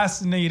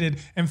fascinated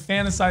and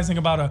fantasizing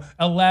about a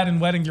Aladdin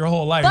wedding your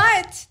whole life.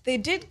 But they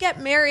did get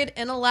married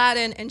in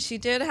Aladdin, and she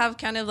did have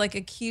kind of like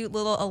a cute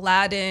little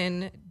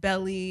Aladdin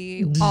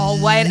belly, all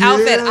white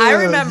outfit.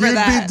 I remember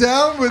that. You'd be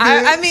down with it.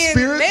 I mean,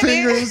 Spirit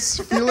fingers,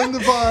 feeling the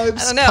vibes.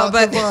 I don't know,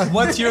 but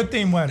what's your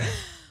theme wedding?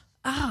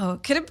 Oh,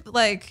 could it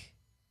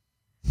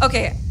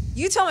okay,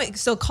 you tell me.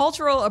 So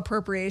cultural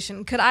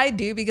appropriation, could I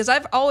do? Because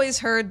I've always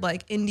heard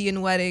like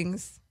Indian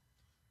weddings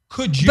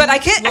Could you? But I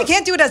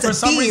can't do it as a theme. For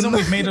some reason,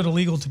 we've made it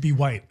illegal to be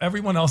white.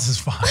 Everyone else is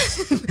fine.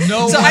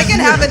 No, so I can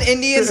have an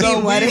Indian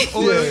theme wedding,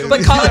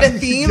 but call it a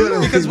theme.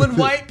 Because when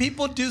white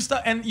people do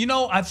stuff, and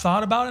I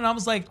thought about it, and I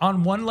was like,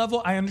 on one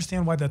level, I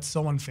understand why that's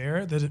so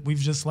unfair. That we've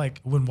just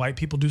like when white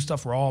people do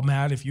stuff, we're all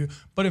mad.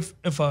 But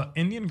if an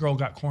Indian girl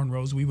got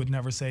cornrows, we would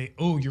never say,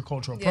 "Oh, you're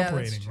cultural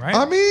appropriating," right?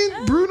 I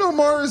mean, Bruno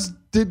Mars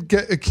did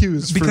get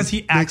accused because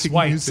he acts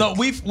white. Music. So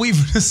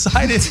we've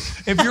decided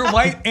if you're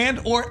white and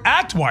or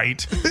act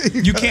white,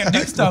 you can't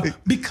do stuff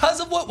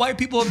because of what white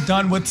people have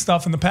done with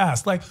stuff in the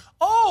past. Like,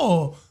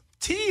 oh,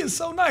 tea is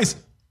so nice.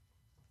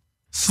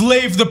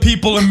 Slave the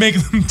people and make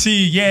them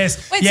tea.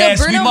 Yes, Wait,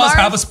 yes, so we must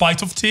have a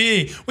spice of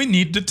tea. We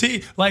need the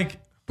tea. Like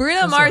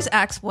Bruno Mars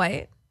acts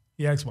white.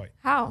 He acts white.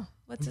 How?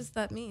 What does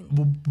that mean?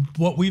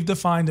 What we've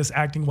defined as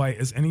acting white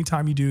is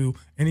anytime you do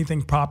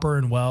anything proper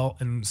and well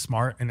and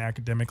smart and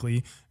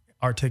academically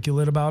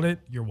articulate about it,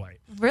 you're white.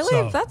 Really?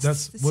 So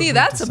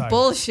that's a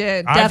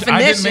bullshit definition. I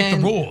didn't make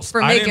the rules.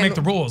 I didn't make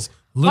the rules.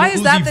 Why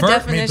is that the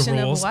definition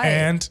of white?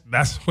 And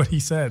that's what he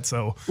said.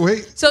 So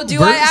wait. So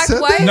do I act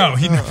white? That? No,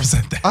 he never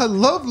said that. I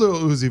love Lil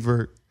Uzi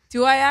Vert.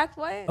 Do I act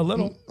white? A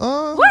little.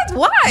 What?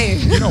 Why?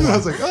 You know why? I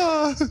was like,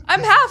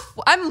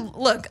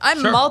 I'm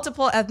Sure.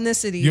 multiple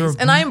ethnicities,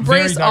 and I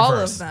embrace all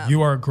of them.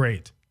 You are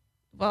great.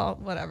 Well,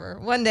 whatever.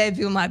 One day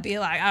people might be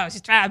like, "Oh,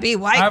 she's trying to be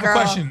white." I have girl.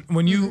 a question.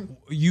 When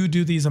you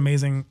do these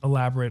amazing,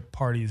 elaborate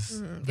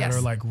parties that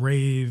are like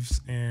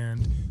raves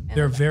and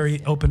they're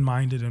very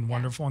open-minded and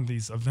wonderful, and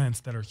these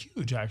events that are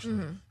huge,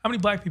 actually. How many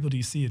black people do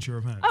you see at your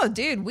events? Oh,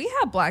 dude, we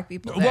have black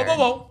people there.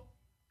 Whoa.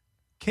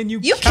 Can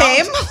you You count?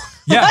 came?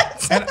 Yeah,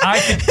 and I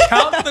can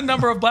count the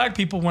number of black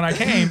people when I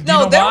came.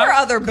 No, there were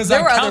other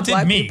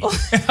counted me. people.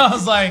 And I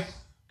was like,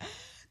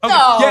 okay,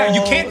 No, yeah,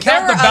 you can't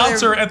count the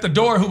bouncer at the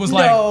door who was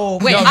like,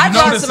 wait, I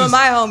brought some of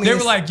my homies. They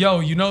were like,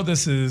 yo,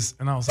 this is,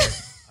 and I was like,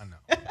 I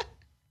know.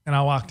 And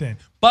I walked in.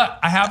 But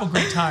I have a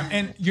great time.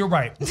 And you're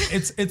right.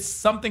 It's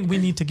something we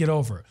need to get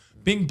over.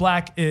 Being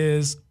black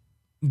is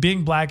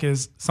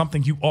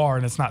something you are,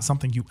 and it's not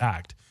something you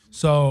act.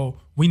 So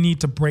we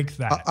need to break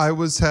that. I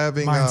was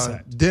having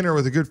dinner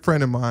with a good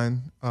friend of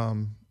mine,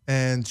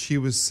 and she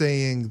was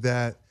saying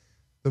that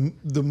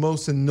the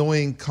most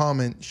annoying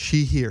comment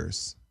she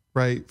hears,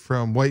 right,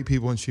 from white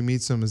people when she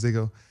meets them is they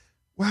go,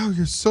 "Wow,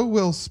 you're so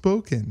well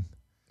spoken."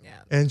 Yeah.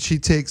 And she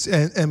takes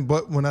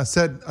but when I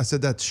said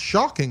that's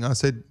shocking. I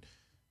said,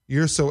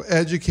 "You're so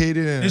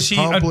educated and is she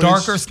a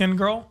darker skinned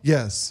girl?"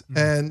 Yes. Mm-hmm.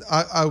 And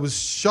I was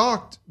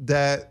shocked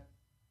that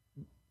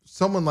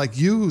someone like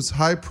you who's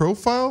high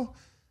profile,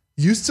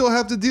 you still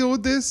have to deal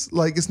with this.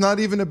 Like, it's not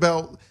even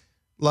about,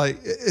 like,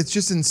 it's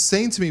just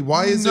insane to me.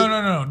 Why is it?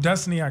 No.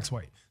 Destenee acts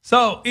white.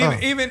 So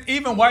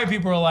even white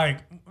people are like,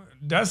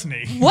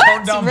 Destenee, what?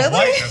 Tone down really? the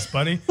whiteness,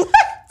 buddy. What?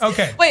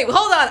 Okay. Wait,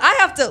 hold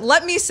on.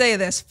 Let me say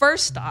this.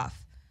 First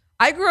off,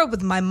 I grew up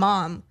with my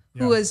mom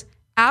who was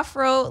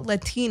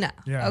Afro-Latina.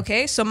 Yeah.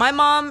 Okay. So my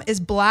mom is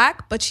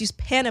black, but she's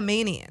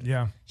Panamanian.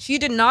 Yeah. She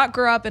did not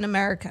grow up in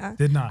America.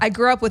 Did not. I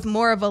grew up with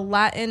more of a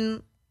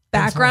Latin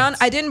background.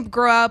 I didn't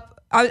grow up.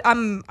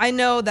 I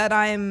know that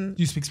I'm.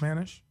 Do you speak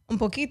Spanish? Un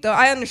poquito.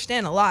 I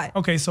understand a lot.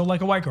 Okay, so like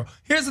a white girl.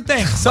 Here's the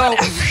thing. So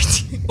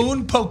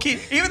un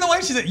poquito. Even the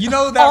way she said, you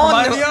know what that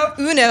reminded me of?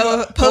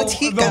 Uno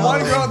poquito. The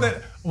one girl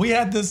that we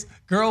had this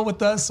girl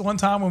with us one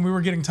time when we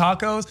were getting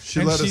tacos.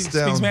 She let us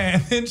down. Speaks man,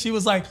 and then she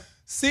was like,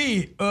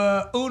 "Sí,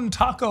 un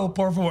taco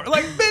por favor."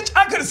 Like, bitch,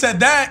 I could have said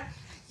that.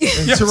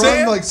 And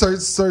Teron like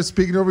starts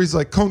speaking over. He's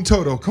like, "Con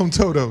todo."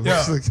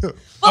 Yeah. Like,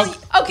 well,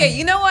 okay,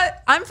 you know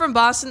what? I'm from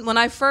Boston. When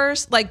I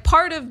first,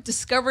 part of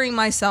discovering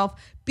myself,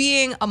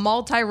 being a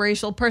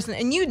multiracial person,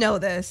 and you know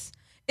this,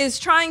 is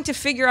trying to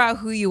figure out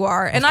who you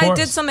are. And I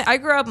did something. I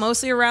grew up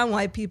mostly around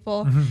white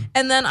people,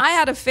 and then I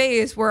had a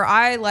phase where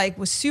I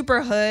was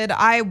super hood.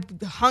 I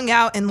hung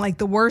out in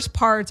the worst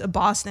parts of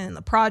Boston in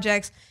the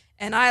projects.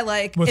 And I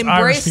with embraced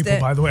Irish people,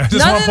 it. By the way,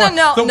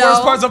 no. The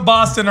worst parts of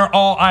Boston are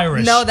all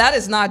Irish. No, that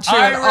is not true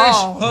at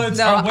all. Hoods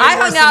no, are way I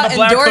worse hung out than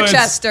the in black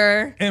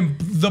Dorchester and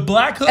the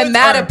black hoods and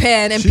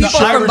Mattapan, and people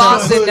from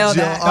Boston know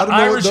that. I don't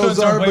know what those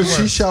are, but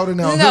she's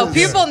shouting out. No,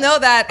 people know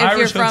that if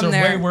Irish you're from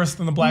there. Irish hoods are way worse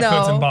than the black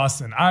hoods in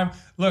Boston.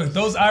 Look,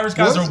 those Irish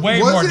guys are way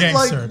more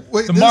gangster.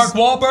 Mark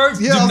Wahlberg,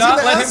 do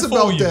not let him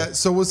fool you. That.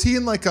 So was he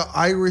in an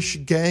Irish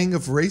gang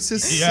of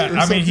racists? Yeah,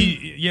 I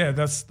mean,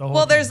 that's the whole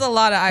Well, there's a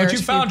lot of Irish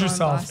people. But you found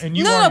yourself, and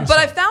you but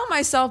I found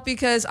myself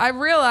because I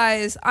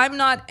realized I'm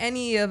not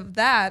any of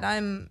that.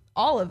 I'm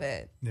all of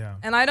it. Yeah.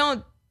 And I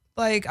don't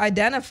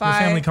identify.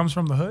 Your family comes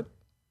from the hood?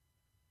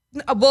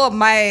 Well,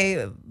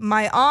 my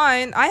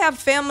aunt, I have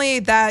family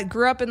that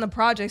grew up in the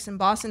projects in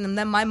Boston, and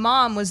then my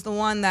mom was the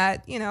one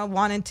that,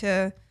 wanted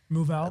to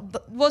move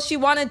out. Well, she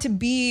wanted to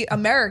be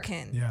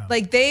American. Yeah.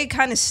 They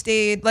kind of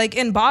stayed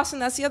in Boston.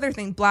 That's the other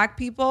thing. Black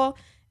people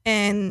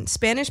and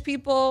Spanish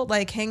people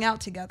like hang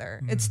out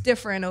together. It's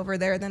different over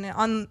there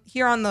than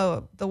here on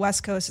the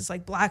West Coast. It's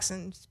like blacks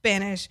and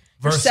Spanish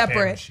are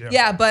separate. Spanish,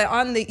 yeah, but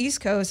on the East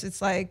Coast,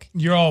 it's like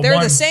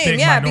they're the same.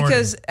 Yeah, minority.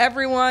 Because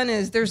everyone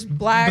there's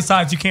black.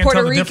 Besides, you can't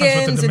Puerto tell the Ricans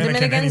with the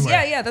Dominican and Dominicans.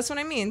 Anyway. Yeah, that's what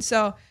I mean.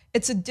 So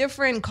it's a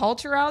different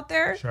culture out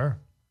there. Sure.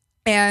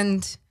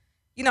 And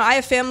I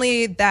have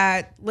family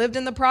that lived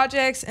in the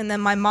projects, and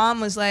then my mom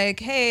was like,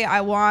 hey,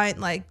 I want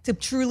like to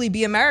truly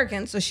be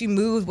American. So she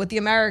moved with the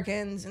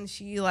Americans, and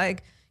she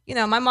like,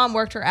 my mom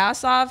worked her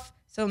ass off.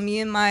 So me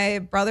and my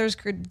brothers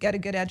could get a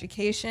good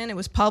education. It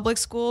was public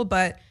school,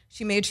 but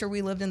she made sure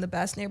we lived in the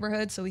best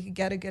neighborhood so we could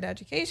get a good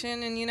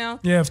education. And,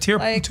 Yeah, if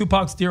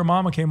Tupac's Dear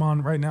Mama came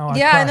on right now,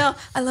 I know.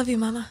 I love you,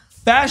 Mama.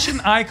 Fashion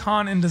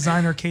icon and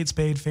designer Kate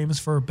Spade, famous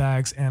for her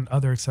bags and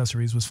other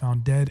accessories, was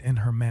found dead in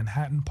her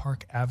Manhattan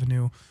Park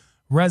Avenue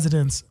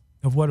residence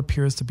of what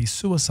appears to be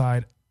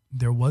suicide.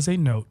 There was a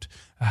note.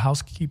 A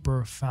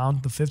housekeeper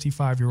found the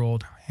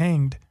 55-year-old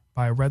hanged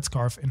by a red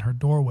scarf in her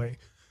doorway.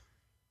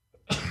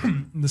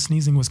 The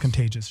sneezing was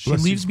contagious. She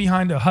leaves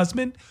behind a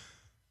husband.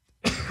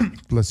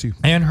 Bless you.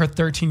 And her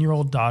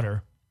 13-year-old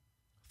daughter.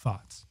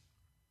 Thoughts?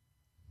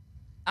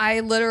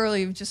 I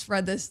literally just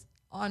read this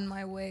on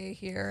my way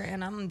here,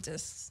 and I'm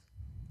just,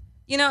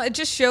 it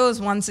just shows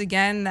once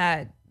again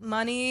that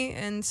money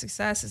and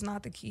success is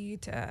not the key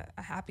to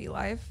a happy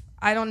life.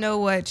 I don't know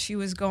what she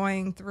was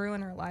going through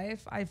in her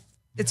life.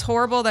 It's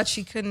horrible that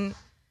she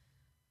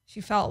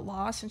felt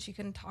lost and she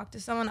couldn't talk to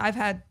someone. I've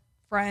had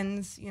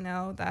friends,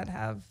 that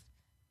have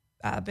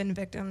been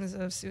victims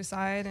of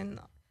suicide, and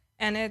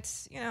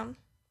it's,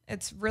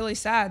 it's really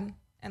sad.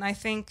 And I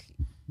think,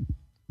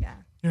 yeah,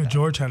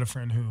 George had a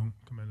friend who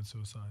committed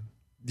suicide.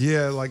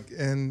 Yeah,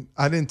 and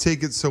I didn't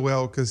take it so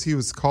well because he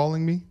was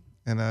calling me,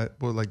 and I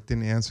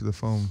didn't answer the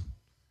phone.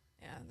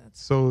 Yeah,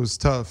 so it was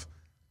tough.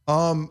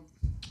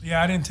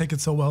 Yeah, I didn't take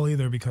it so well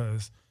either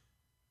because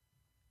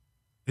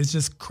it's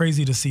just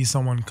crazy to see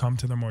someone come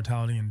to their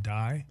mortality and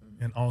die.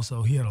 And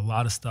also, he had a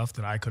lot of stuff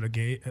that I could have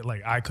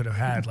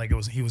had.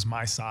 He was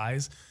my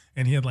size,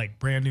 and he had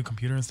brand new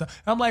computer and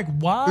stuff. And I'm like,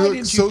 why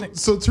didn't you think?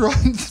 So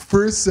Teron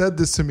first said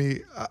this to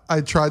me.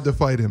 I tried to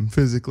fight him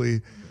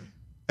physically,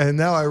 and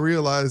now I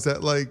realize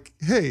that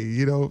hey,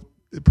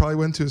 it probably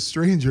went to a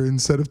stranger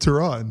instead of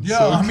Teron. Yeah,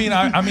 so.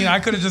 I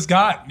could have just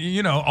got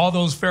all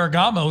those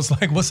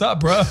Ferragamos. What's up,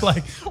 bro?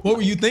 What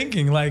were you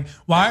thinking? Why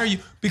are you?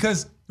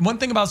 Because one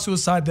thing about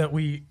suicide that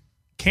we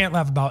can't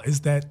laugh about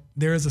is that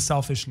there is a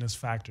selfishness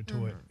factor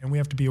to it, and we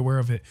have to be aware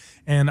of it.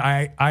 And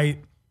I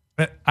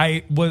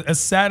was as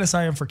sad as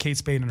I am for Kate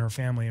Spade and her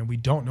family, and we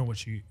don't know what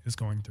she is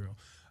going through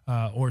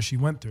or she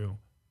went through.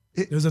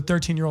 There's a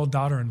 13-year-old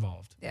daughter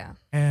involved. Yeah,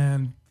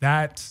 and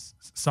that's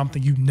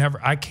something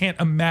I can't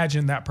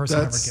imagine that person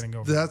ever getting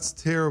over. That's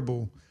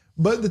terrible.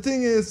 But the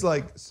thing is,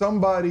 when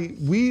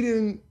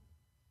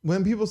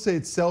people say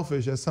it's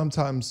selfish, I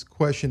sometimes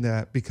question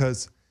that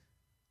because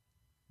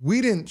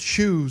we didn't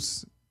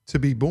choose to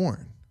be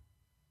born.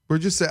 We're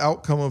just the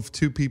outcome of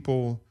two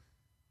people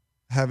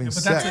having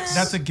sex.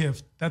 That's a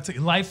gift.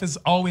 Life is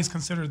always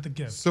considered the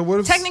gift. So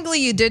what if technically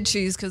you did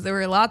choose because there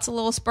were lots of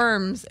little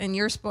sperms and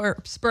your sperm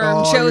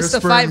chose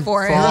to fight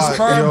for it. Your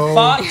sperm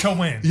fought to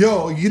win.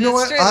 Yo, you know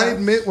what? I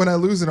admit when I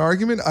lose an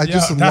argument, I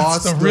just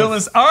lost the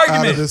realest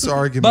argument out of this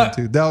argument,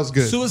 dude. That was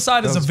good.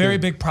 Suicide is a very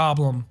big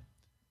problem,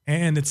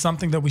 and it's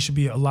something that we should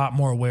be a lot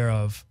more aware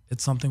of.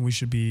 It's something we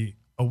should be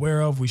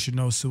aware of. We should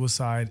know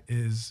suicide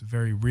is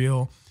very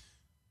real.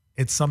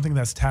 It's something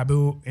that's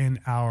taboo in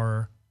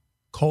our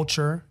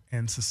culture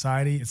and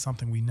society. It's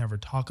something we never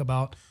talk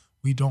about.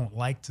 We don't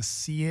like to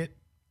see it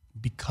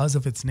because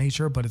of its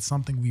nature, but it's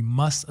something we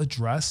must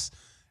address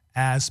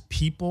as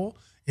people.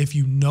 If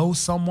you know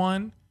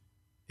someone,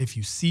 if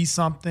you see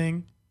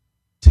something,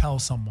 tell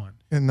someone.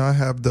 And I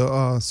have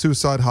the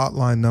suicide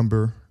hotline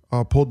number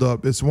pulled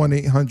up. It's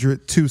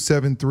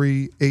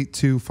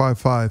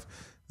 1-800-273-8255.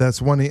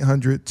 That's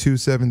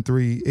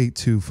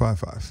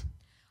 1-800-273-8255.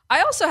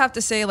 I also have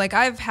to say,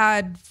 I've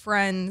had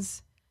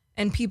friends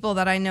and people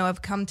that I know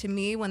have come to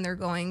me when they're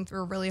going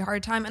through a really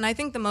hard time. And I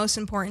think the most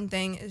important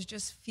thing is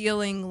just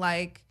feeling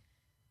like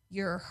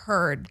you're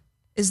heard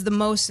is the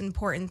most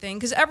important thing.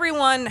 Because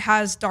everyone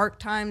has dark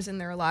times in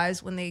their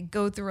lives when they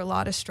go through a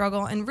lot of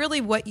struggle. And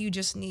really what you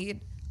just need,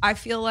 I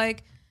feel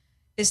like,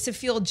 is to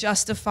feel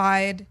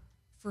justified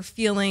for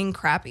feeling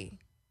crappy.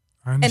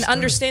 And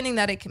understanding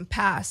that it can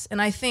pass.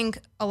 And I think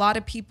a lot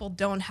of people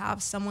don't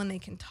have someone they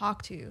can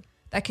talk to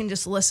that can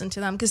just listen to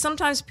them. Because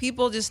sometimes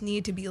people just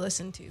need to be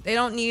listened to. They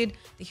don't need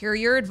to hear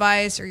your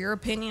advice or your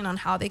opinion on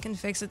how they can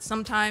fix it.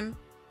 Sometimes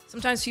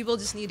people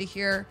just need to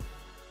hear,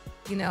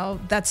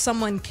 that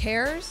someone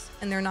cares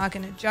and they're not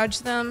going to judge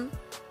them.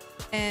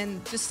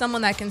 And just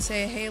someone that can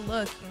say, hey,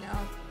 look,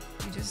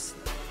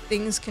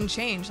 things can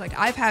change.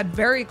 I've had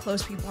very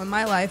close people in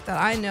my life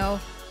that I know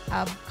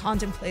have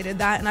contemplated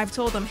that. And I've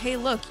told them, hey,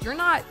 look, you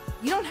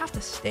don't have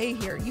to stay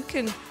here. You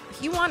can, if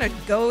you want to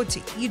go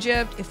to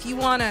Egypt, if you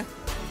want to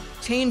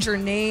change your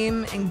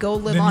name and go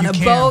live on a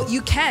boat,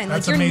 you can.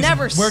 That's you're amazing.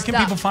 never Where stuck. can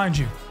people find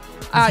you?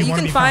 You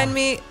can find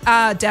me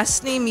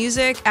Destenee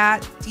Music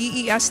at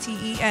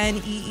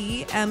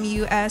DESTENEEMUSIC.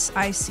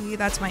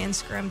 That's my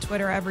Instagram,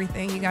 Twitter,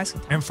 everything. You guys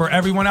can. And for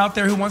everyone out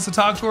there who wants to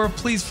talk to her,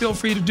 please feel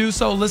free to do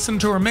so. Listen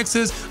to her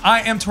mixes.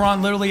 I am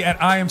Tehran, literally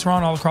at I am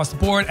Tehran all across the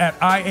board at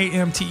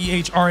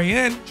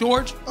IAMTEHRAN.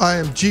 George? I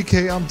am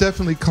GK. I'm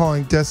definitely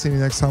calling Destenee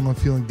next time I'm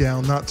feeling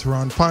down, not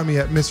Tehran. Find me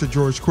at Mr.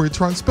 George Corey.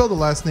 Tehran, spell the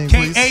last name,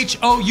 please.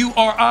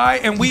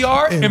 KHOURI, and we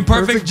are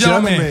Imperfect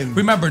Gentlemen.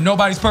 Remember,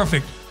 nobody's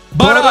perfect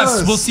but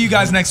us. We'll see you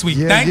guys next week.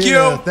 Thank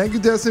you. Thank you,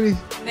 Destenee.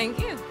 Thank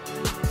you.